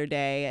mine the other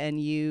day,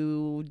 and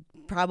you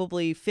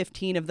probably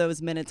 15 of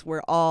those minutes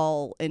were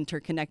all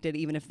interconnected,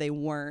 even if they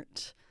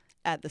weren't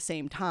at the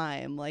same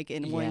time, like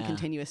in one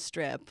continuous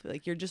strip.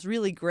 Like you're just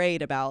really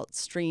great about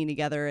stringing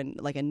together and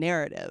like a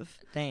narrative.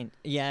 Thanks.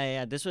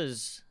 Yeah. This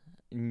was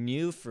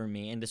new for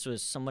me, and this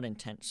was somewhat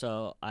intense.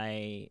 So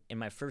in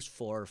my first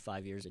 4 or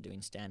 5 years of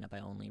doing stand-up, I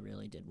only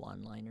really did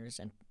one-liners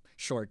and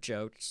short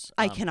jokes.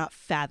 I cannot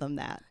fathom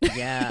that.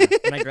 Yeah.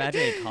 When I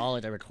graduated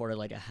college, I recorded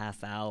like a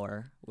half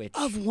hour, which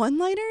of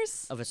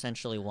one-liners? Of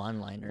essentially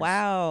one-liners.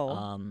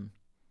 Wow.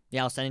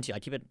 Yeah, I'll send it to you. I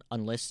keep it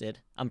unlisted.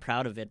 I'm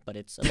proud of it, but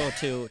it's a little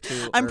too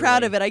I'm early.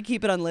 proud of it. I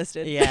keep it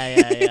unlisted.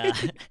 Yeah.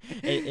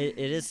 It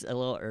is a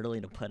little early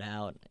to put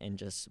out,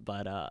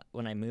 but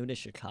when I moved to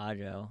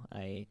Chicago,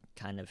 I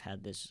kind of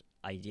had this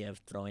idea of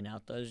throwing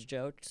out those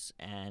jokes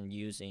and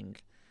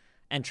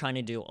trying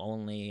to do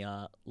only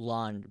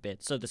long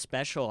bits. So the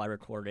special I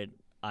recorded,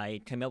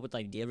 I came up with the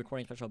idea of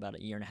recording a special about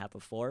a year and a half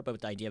before, but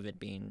with the idea of it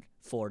being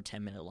 4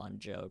 10-minute long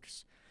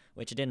jokes,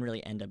 which it didn't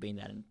really end up being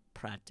that in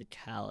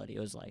practicality.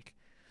 It was like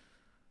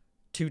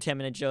 2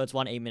 10-minute jokes,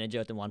 1 8-minute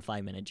joke, and 1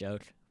 5-minute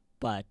joke.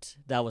 But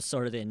that was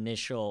sort of the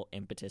initial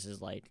impetus,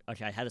 is like,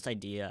 okay, I had this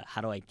idea. How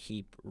do I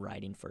keep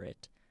writing for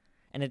it?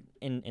 And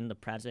in the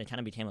practice, it kind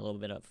of became a little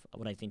bit of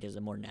what I think is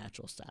a more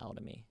natural style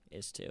to me,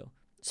 is to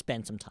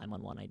spend some time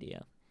on one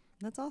idea.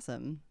 That's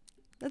awesome.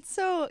 That's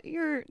so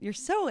you're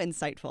so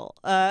insightful.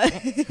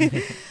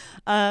 I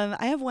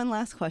have one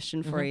last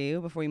question for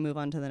you before we move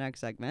on to the next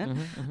segment.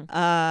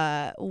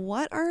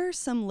 What are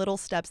some little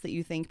steps that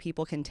you think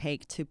people can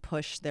take to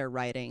push their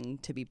writing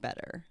to be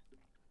better?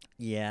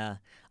 Yeah,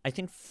 I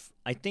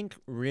think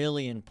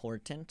really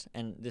important,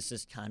 and this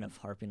is kind of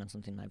harping on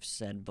something I've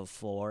said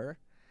before,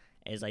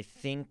 is I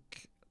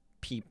think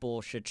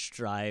people should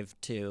strive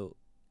to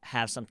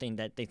have something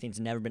that they think's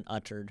never been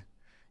uttered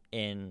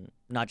in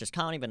not just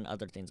comedy but in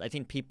other things. I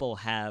think people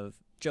have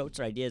jokes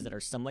or ideas that are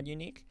somewhat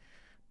unique,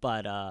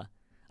 but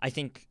I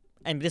think,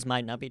 and this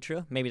might not be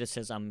true. Maybe this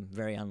says I'm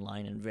very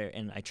online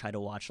and I try to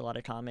watch a lot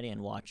of comedy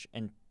and watch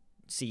and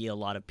see a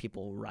lot of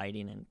people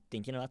writing and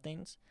thinking about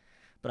things.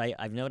 But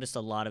I've noticed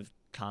a lot of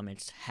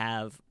comics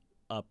have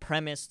a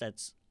premise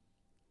that's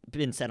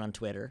been said on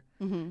Twitter,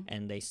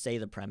 and they say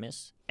the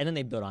premise, and then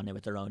they build on it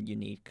with their own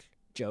unique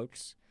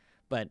jokes.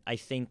 But I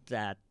think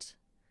that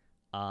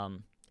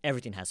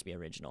everything has to be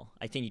original.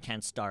 I think you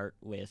can't start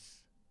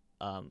with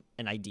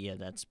an idea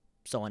that's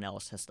someone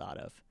else has thought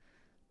of.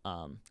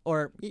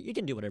 Or you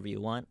can do whatever you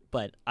want,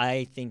 but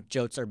I think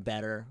jokes are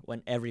better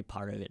when every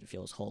part of it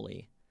feels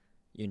wholly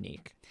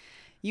unique.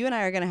 You and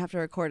I are going to have to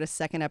record a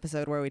second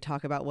episode where we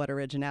talk about what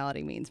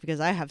originality means, because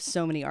I have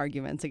so many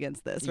arguments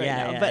against this right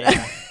now.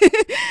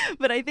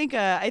 But I think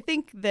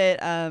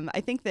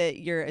that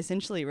you're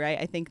essentially right.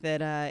 I think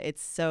that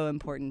it's so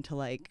important to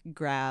like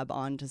grab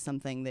onto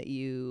something that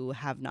you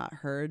have not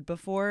heard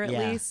before, at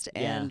least,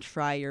 and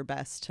try your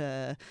best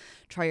to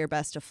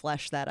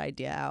flesh that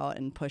idea out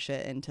and push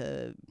it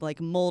into,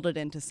 like, mold it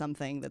into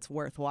something that's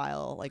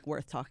worthwhile, like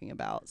worth talking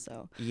about.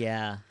 So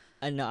yeah.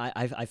 I know.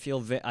 I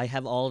feel I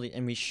have all the,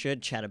 and we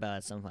should chat about it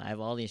at some point. I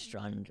have all these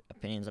strong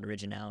opinions on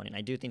originality, and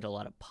I do think a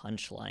lot of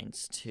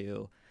punchlines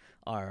too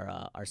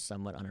are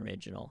somewhat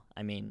unoriginal.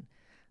 I mean,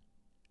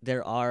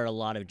 there are a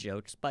lot of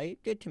jokes by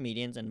good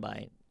comedians and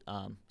by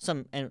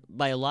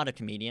by a lot of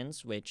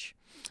comedians which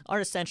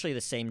are essentially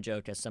the same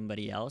joke as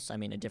somebody else. I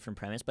mean, a different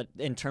premise, but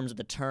in terms of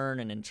the turn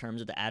and in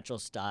terms of the actual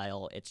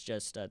style, it's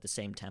just the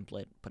same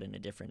template put in a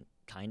different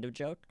kind of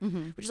joke,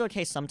 which is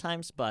okay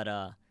sometimes, but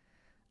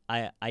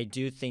I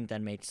do think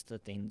that makes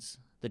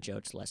the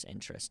jokes less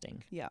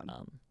interesting. Yeah.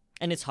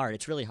 And it's hard.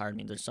 It's really hard. I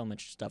mean, there's so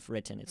much stuff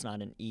written. It's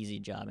not an easy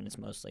job, and it's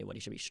mostly what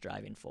you should be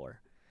striving for.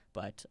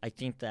 But I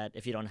think that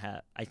if you don't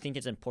have, I think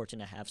it's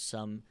important to have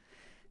some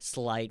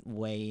slight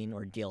weighing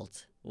or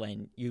guilt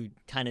when you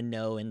kind of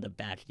know in the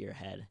back of your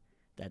head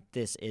that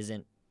this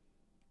isn't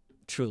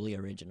truly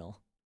original.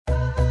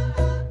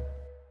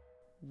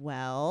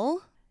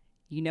 Well,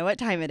 you know what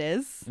time it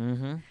is.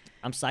 I'm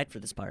psyched for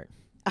this part.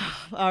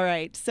 All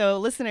right. So,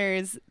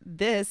 listeners,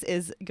 this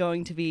is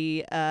going to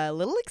be a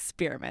little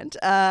experiment.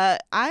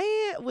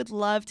 I would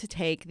love to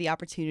take the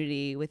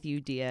opportunity with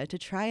you, Diya, to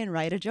try and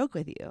write a joke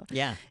with you.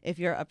 Yeah. If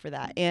you're up for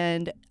that.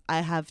 And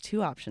I have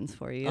two options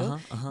for you.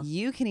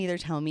 You can either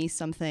tell me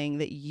something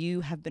that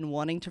you have been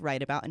wanting to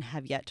write about and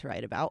have yet to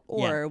write about,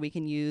 or we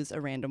can use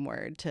a random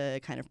word to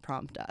kind of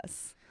prompt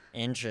us.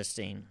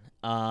 Interesting.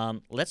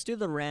 Let's do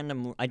the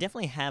random. I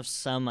definitely have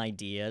some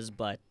ideas,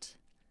 but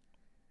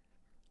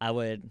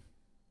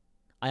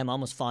I am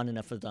almost fond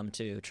enough of them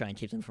to try and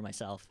keep them for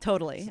myself.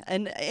 Totally.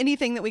 And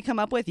anything that we come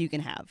up with, you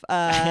can have.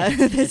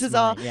 This is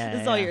all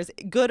yours.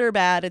 Good or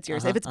bad, it's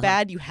yours. If it's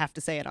bad, you have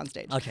to say it on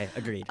stage. Okay,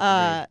 agreed.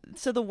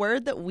 So the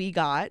word that we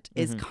got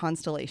is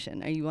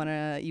constellation. You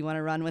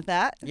wanna run with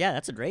that? Yeah,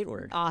 that's a great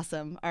word.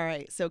 Awesome. All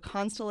right. So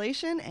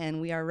constellation,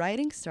 and we are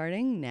writing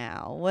starting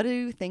now. What do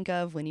you think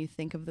of when you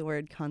think of the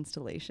word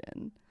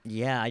constellation?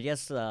 Yeah, I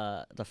guess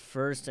the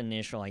first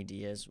initial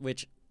ideas,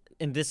 which,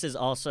 and this is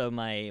also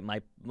my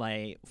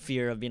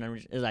fear of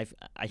being is I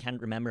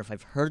can't remember if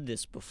I've heard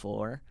this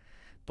before,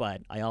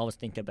 but I always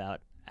think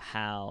about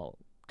how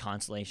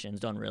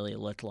constellations don't really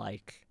look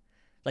like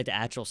the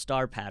actual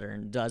star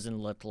pattern doesn't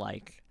look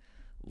like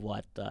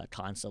what the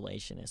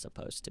constellation is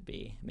supposed to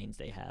be. It means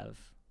they have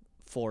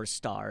 4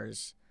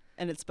 stars.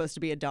 And it's supposed to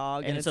be a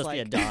dog. And it's supposed to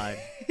be a dog.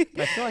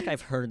 But I feel like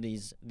I've heard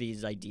these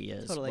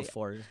ideas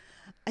before.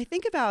 I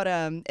think about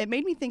it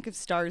made me think of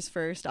stars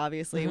first,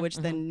 obviously, which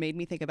then made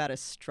me think about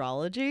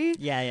astrology.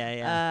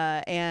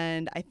 Yeah.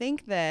 And I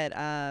think that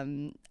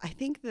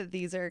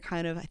these are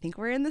kind of, I think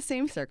we're in the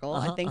same circle.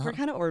 I think we're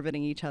kind of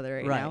orbiting each other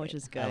right now, which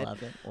is good. I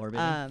love it.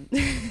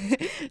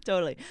 Orbiting.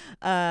 Totally.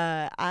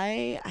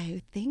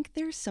 I think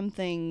there's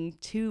something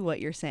to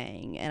what you're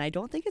saying, and I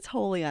don't think it's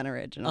wholly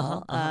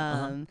unoriginal.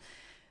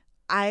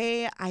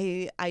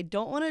 I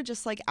don't want to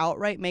just like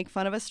outright make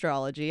fun of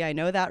astrology. I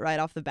know that right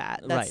off the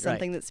bat. That's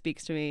something that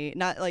speaks to me.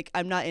 Not like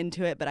I'm not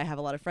into it, but I have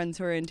a lot of friends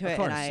who are into it,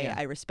 and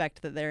I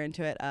respect that they're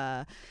into it.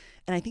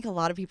 And I think a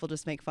lot of people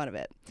just make fun of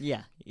it.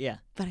 Yeah.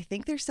 But I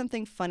think there's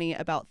something funny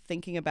about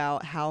thinking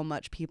about how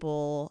much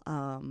people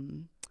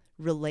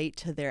relate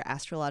to their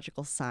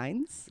astrological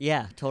signs.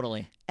 Yeah,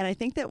 totally. And I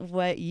think that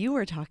what you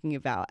were talking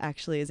about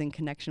actually is in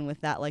connection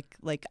with that.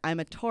 Like I'm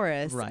a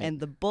Taurus, Right. and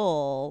the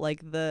bull,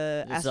 like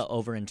the It's the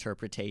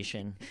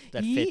overinterpretation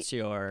that Ye- fits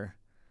your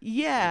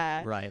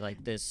yeah. right.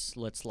 Like this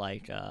looks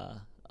like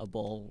a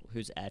bull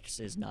whose ex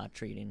is not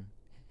treating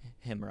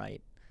him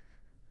right.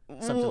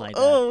 Something like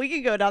that. Oh, we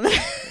can go down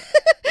that.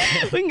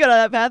 We can go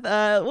down that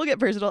path. We'll get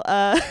personal.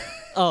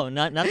 Oh,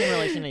 nothing in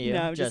relation to you.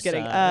 No, I'm just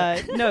kidding.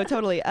 No,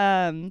 totally.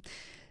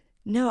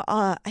 No,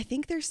 I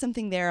think there's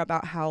something there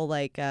about how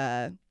like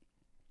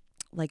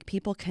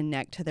people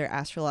connect to their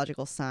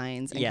astrological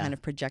signs and Yeah. kind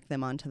of project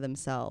them onto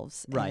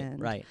themselves. right, And,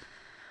 right.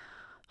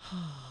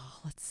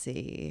 Let's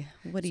see.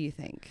 What do you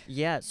think?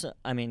 Yeah. So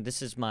I mean,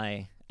 this is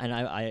my and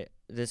I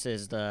this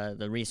is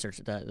the research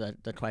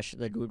the question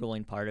the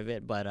googling part of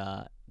it, but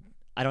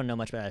I don't know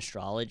much about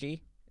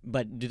astrology.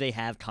 But do they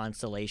have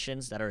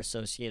constellations that are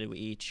associated with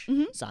each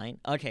sign?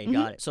 Okay,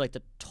 got it. So like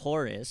the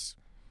Taurus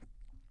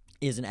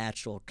is an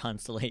actual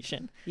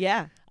constellation.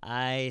 Yeah.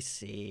 I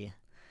see.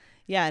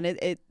 Yeah, and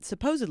it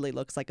supposedly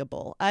looks like a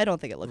bull. I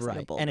don't think it looks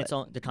like a bull. And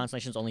but the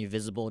constellation's only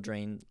visible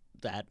during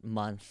that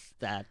month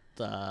that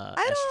the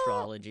don't-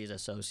 astrology is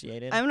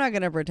associated. I'm not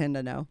going to pretend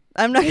to know.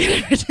 I'm not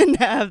going to pretend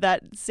to have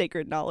that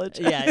sacred knowledge.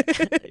 Yeah,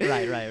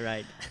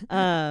 right.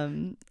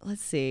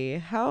 Let's see.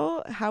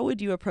 How would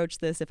you approach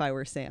this if I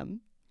were Sam?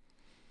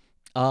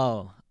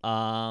 Oh,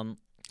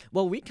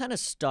 well, we kind of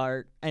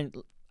start, and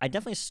I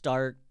definitely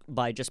start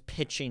by just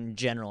pitching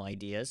general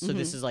ideas. So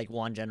this is like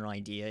one general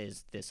idea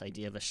is this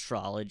idea of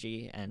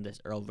astrology and this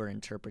over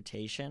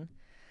interpretation.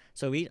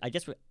 So I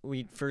guess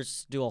we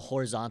first do a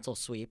horizontal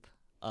sweep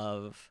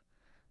of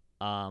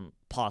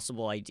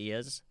possible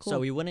ideas. Cool. So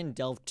we wouldn't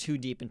delve too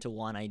deep into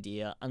one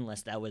idea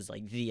unless that was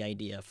like the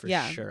idea for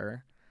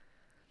sure.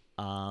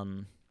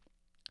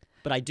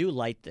 But I do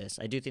like this.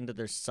 I do think that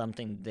there's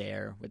something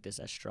there with this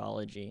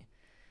astrology.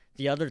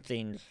 The other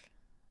thing,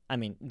 I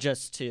mean,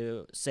 just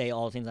to say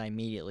all the things I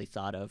immediately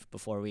thought of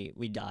before we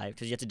dive,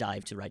 because you have to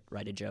dive to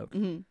write a joke.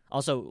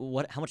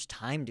 Also, how much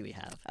time do we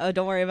have? Oh,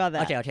 don't worry about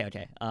that.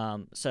 Okay.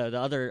 So the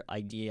other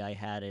idea I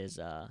had is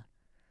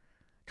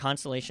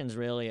constellations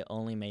really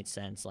only made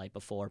sense like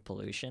before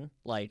pollution.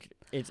 Like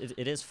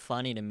it is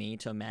funny to me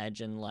to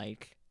imagine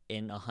like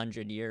in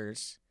 100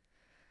 years,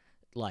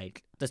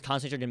 like the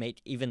constellations are gonna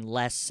make even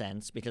less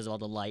sense because of all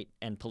the light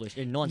and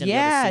pollution. No one's gonna be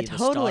able to see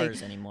totally. the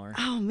stars anymore.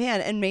 Oh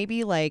man, and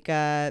maybe like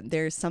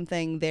there's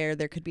something there.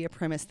 There could be a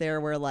premise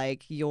there where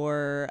like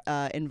your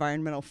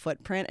environmental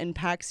footprint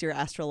impacts your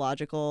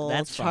astrological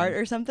That's chart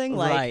fun. or something.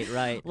 Like,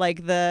 Right.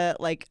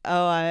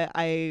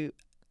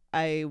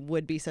 I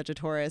would be such a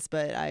Taurus,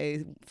 but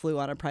I flew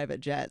on a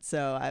private jet,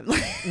 so I'm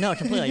like No,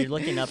 completely. You're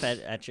looking up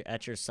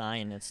at your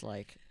sign. It's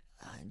like,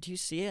 do you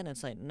see it? And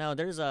it's like, no,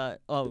 there's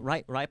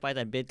right by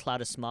that big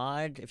cloud of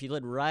smog. If you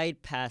look right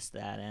past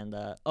that, and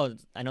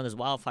I know there's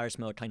wildfire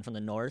smoke coming from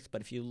the north, but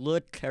if you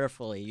look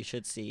carefully, you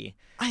should see.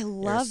 I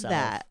love yourself.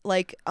 that.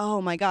 Like, oh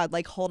my God,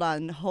 like hold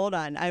on.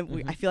 I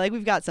feel like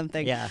we've got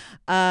something. Yeah.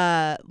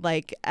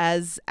 Like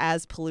as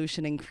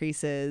pollution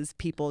increases,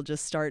 people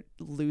just start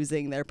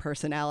losing their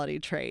personality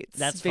traits.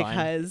 That's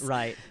because fun.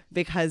 Right.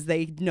 because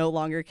they no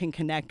longer can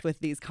connect with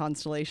these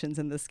constellations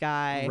in the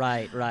sky.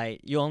 Right.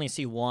 You only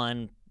see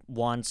one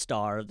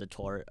star of the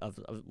of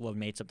what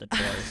makes up the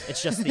Taurus.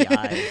 It's just the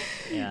eye.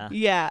 Yeah.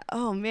 Yeah.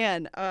 Oh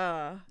man.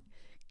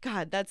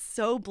 God, that's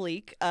so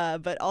bleak,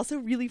 but also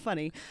really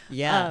funny.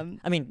 Yeah.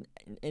 I mean,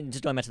 and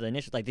just going back to the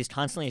initial, like these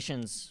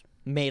constellations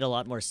made a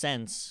lot more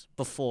sense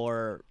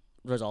before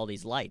there was all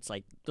these lights.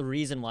 Like the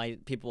reason why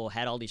people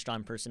had all these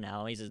strong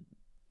personalities is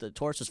the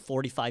Taurus was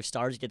 45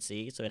 stars you could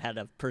see, so it had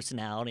a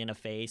personality and a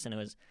face, and it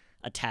was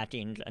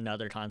attacking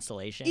another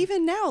constellation.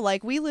 Even now,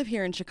 like we live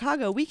here in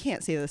Chicago, we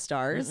can't see the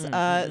stars.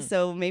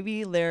 So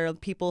maybe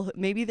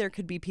there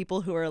could be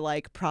people who are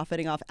like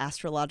profiting off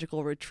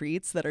astrological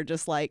retreats that are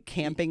just like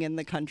camping in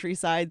the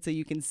countryside so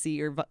you can see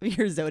your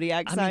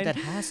zodiac sign. I mean, that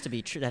has to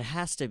be true. That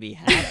has to be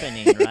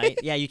happening, right?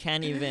 Yeah, you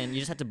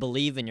just have to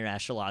believe in your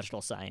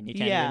astrological sign. You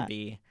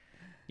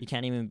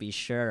can't even be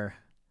sure.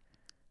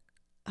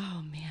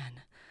 Oh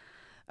man.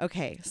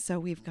 Okay, so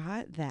we've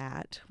got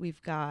that. We've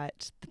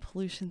got the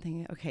pollution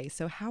thing. Okay,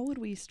 so how would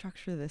we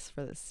structure this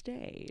for the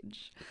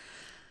stage?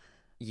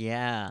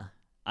 Yeah,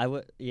 I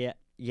would. Yeah.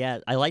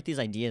 I like these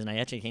ideas, and I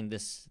actually think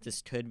this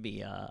could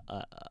be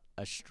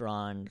a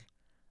strong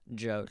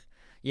joke.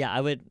 Yeah,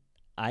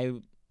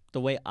 the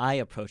way I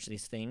approach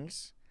these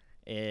things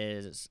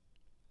is,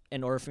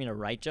 in order for me to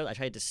write joke, I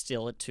try to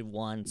distill it to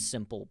one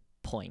simple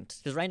point.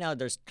 Because right now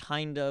there's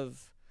kind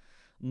of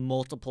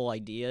multiple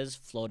ideas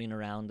floating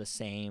around the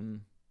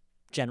same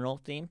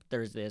general theme.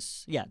 There's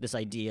this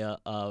idea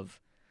of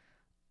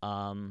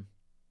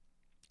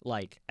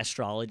like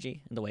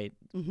astrology and the way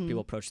people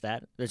approach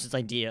that. There's this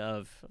idea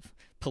of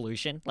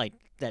pollution, like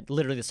that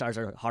literally the stars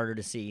are harder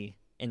to see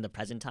in the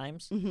present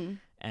times.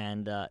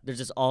 And there's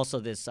just also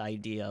this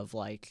idea of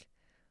like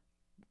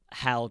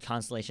how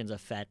constellations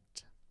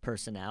affect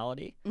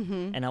personality.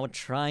 And I would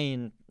try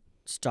and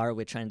start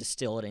with trying to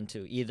distill it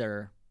into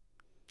either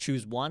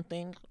choose one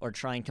thing or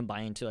try and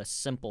combine into a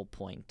simple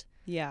point,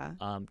 Yeah.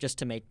 just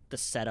to make the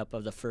setup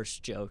of the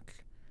first joke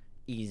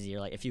easier.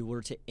 Like if you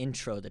were to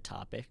intro the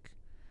topic,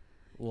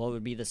 what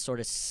would be the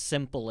sort of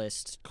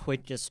simplest,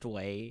 quickest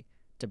way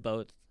to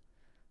both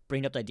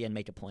bring up the idea and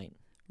make a point?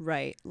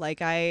 Right.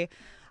 Like I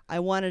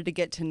wanted to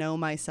get to know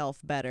myself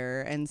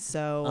better, and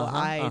so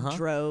I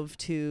drove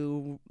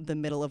to the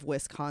middle of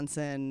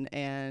Wisconsin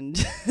and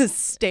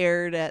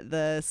stared at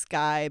the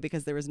sky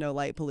because there was no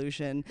light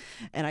pollution,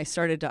 and I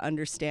started to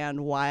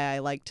understand why I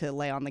like to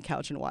lay on the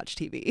couch and watch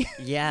TV.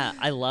 Yeah,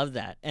 I love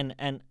that. And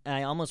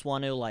I almost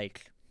want to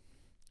like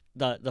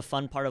the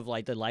fun part of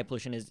like the light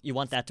pollution is you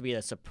want that to be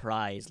a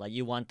surprise. Like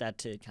you want that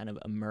to kind of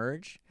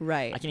emerge.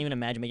 Right. I can even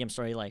imagine making a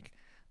story like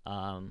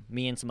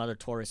me and some other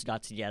tourists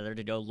got together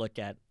to go look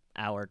at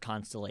our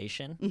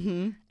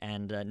constellation,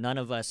 and none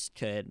of us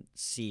could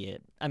see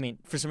it. I mean,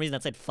 for some reason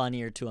that's like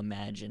funnier to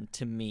imagine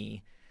to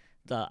me,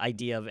 the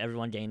idea of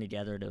everyone getting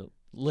together to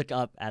look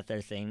up at their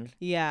thing.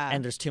 Yeah.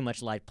 And there's too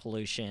much light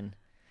pollution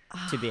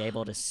to be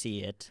able to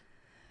see it.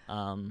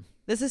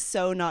 This is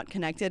so not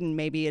connected and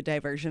maybe a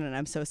diversion, and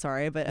I'm so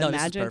sorry, but No,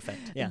 imagine this is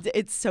perfect. Yeah.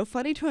 It's so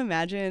funny to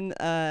imagine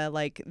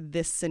like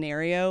this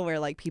scenario where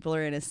like people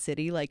are in a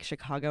city like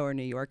Chicago or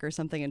New York or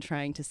something and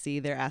trying to see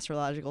their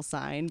astrological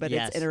sign, but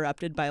Yes. it's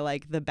interrupted by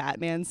like the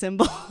Batman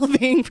symbol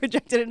being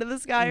projected into the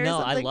sky or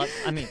something.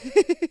 I mean,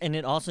 and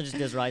it also just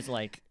gives rise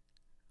like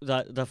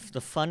the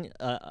fun,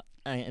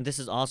 and this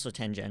is also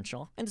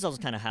tangential, and this is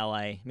also kind of how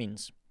I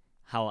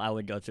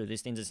would go through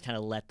these things is kind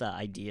of let the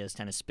ideas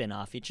kind of spin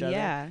off each other.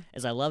 Yeah.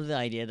 As I love the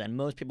idea that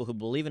most people who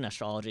believe in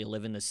astrology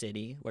live in the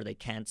city where they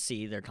can't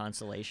see their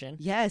constellation.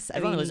 Yes,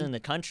 Everyone who lives in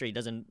the country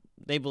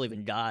they believe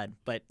in God,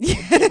 but Yeah.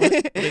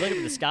 they look up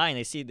at the sky and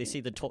they see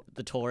the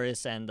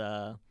Taurus and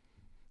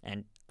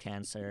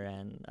Cancer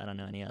and I don't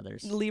know any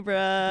others.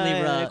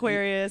 Libra,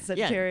 Aquarius, Yeah,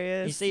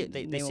 Sagittarius. you see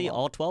they name see them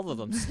all 12 of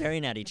them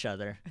staring at each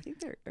other. I think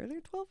are there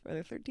 12 or are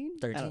there 13?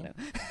 13. I don't know.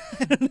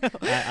 I don't know.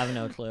 I have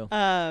no clue.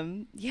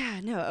 Yeah,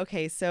 no.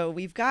 Okay, so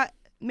we've got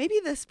maybe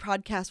this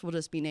podcast will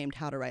just be named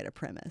 "How to Write a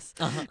Premise."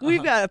 Uh-huh,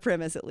 We've got a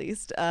premise at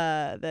least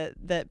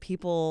that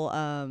people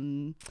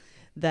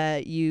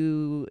that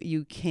you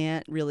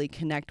can't really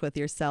connect with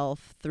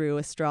yourself through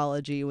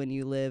astrology when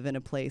you live in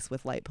a place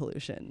with light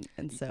pollution,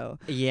 and so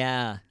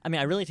Yeah, I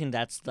mean, I really think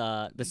that's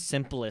the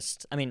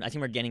simplest. I mean, I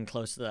think we're getting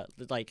close to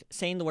like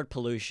saying the word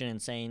pollution and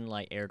saying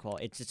like air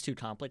quality. It's just too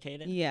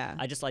complicated. yeah,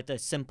 I just like the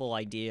simple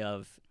idea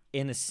of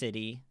in a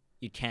city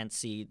you can't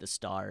see the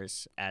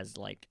stars as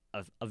like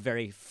a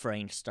very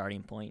frank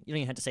starting point. You don't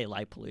even have to say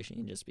light pollution.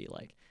 You can just be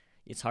like,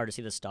 it's hard to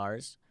see the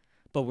stars,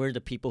 but we're the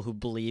people who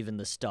believe in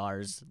the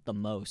stars the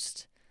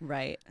most.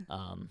 right.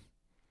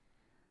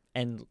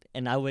 And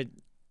I would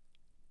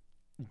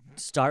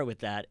start with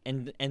that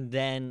and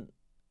then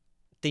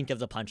think of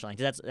the punchline,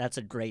 because that's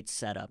a great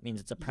setup. It means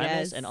it's a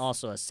premise Yes. and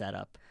also a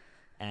setup,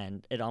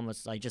 and it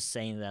almost like just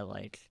saying that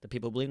like the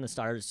people who believe in the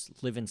stars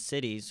live in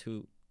cities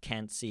who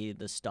can't see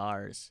the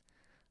stars.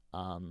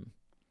 And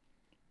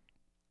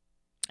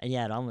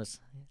yeah, it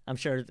almost, I'm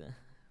sure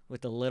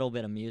with a little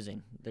bit of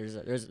musing, there's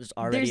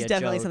already There's a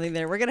definitely joke. something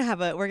there. We're gonna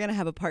have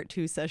a part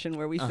 2 session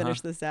where we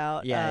finish this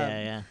out.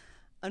 Yeah.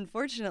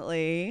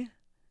 Unfortunately,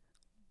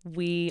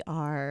 we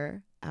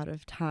are out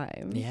of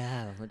time.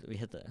 Yeah, we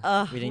hit the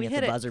we didn't we get hit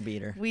the it. buzzer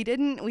beater. We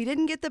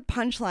didn't get the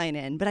punchline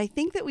in, but I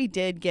think that we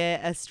did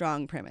get a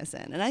strong premise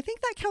in, and I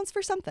think that counts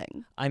for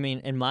something. I mean,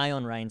 in my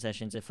own writing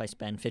sessions, if I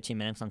spend 15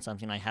 minutes on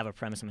something, I have a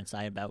premise I'm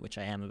excited about, which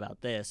I am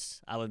about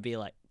this, I would be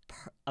like,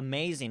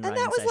 amazing And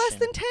writing that was session. less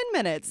than 10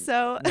 minutes,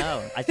 so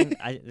No, I think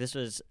this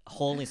was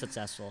wholly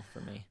successful for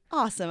me.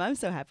 awesome. I'm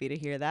so happy to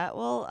hear that.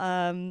 Well,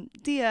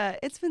 Diya,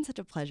 it's been such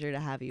a pleasure to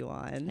have you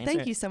on. Thanks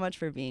Thank for- you so much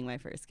for being my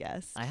first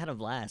guest. I had a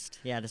blast.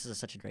 Yeah, this is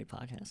such a great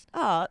podcast.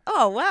 Oh,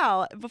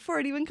 wow. Before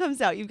it even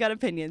comes out, you've got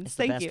opinions. It's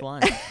the Thank best you.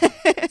 one.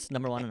 It's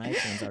number 1 on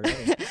iTunes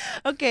already.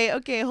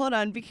 Okay, hold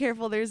on. Be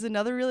careful. There's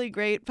another really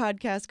great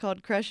podcast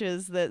called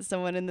Crushes that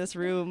someone in this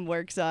room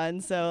works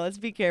on, so let's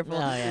be careful. Oh,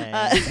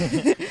 yeah.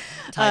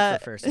 Tied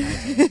for first on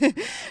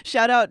iTunes.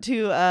 Shout out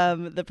to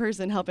the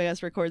person helping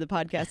us record the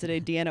podcast today,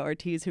 Deanna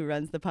Ortiz, who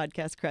runs the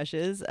podcast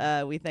Crushes.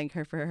 We thank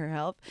her for her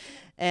help.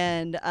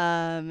 And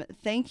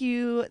thank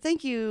you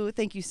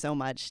so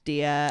much,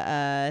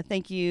 Diya.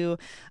 Thank you.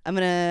 I'm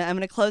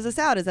gonna close us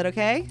out. Is that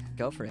okay?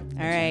 Go for it.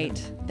 All right.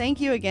 Thank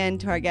you again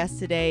to our guest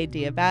today,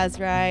 Diya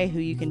Basrai, who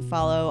you can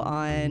follow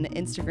on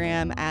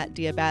Instagram at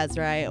Diya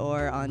Basrai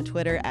or on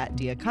Twitter at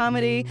Diya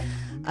Comedy.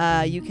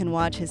 You can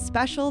watch his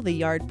special, The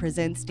Yard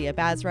Presents Diya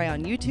Basrai,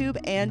 on YouTube,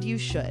 and you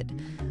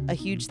should. A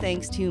huge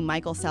thanks to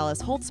Michael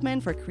Salas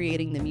Holtzman for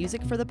creating the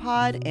music for the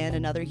pod, and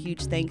another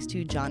huge thanks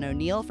to John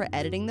O'Neill for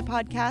editing the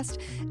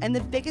podcast, and the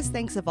biggest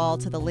thanks of all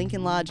to the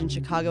Lincoln Lodge in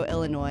Chicago,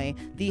 Illinois,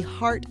 the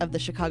heart of the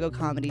Chicago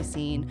comedy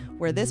scene,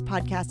 where this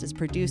podcast is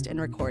produced and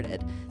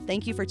recorded.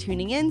 Thank you for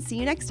tuning in. See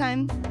you next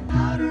time.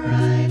 How to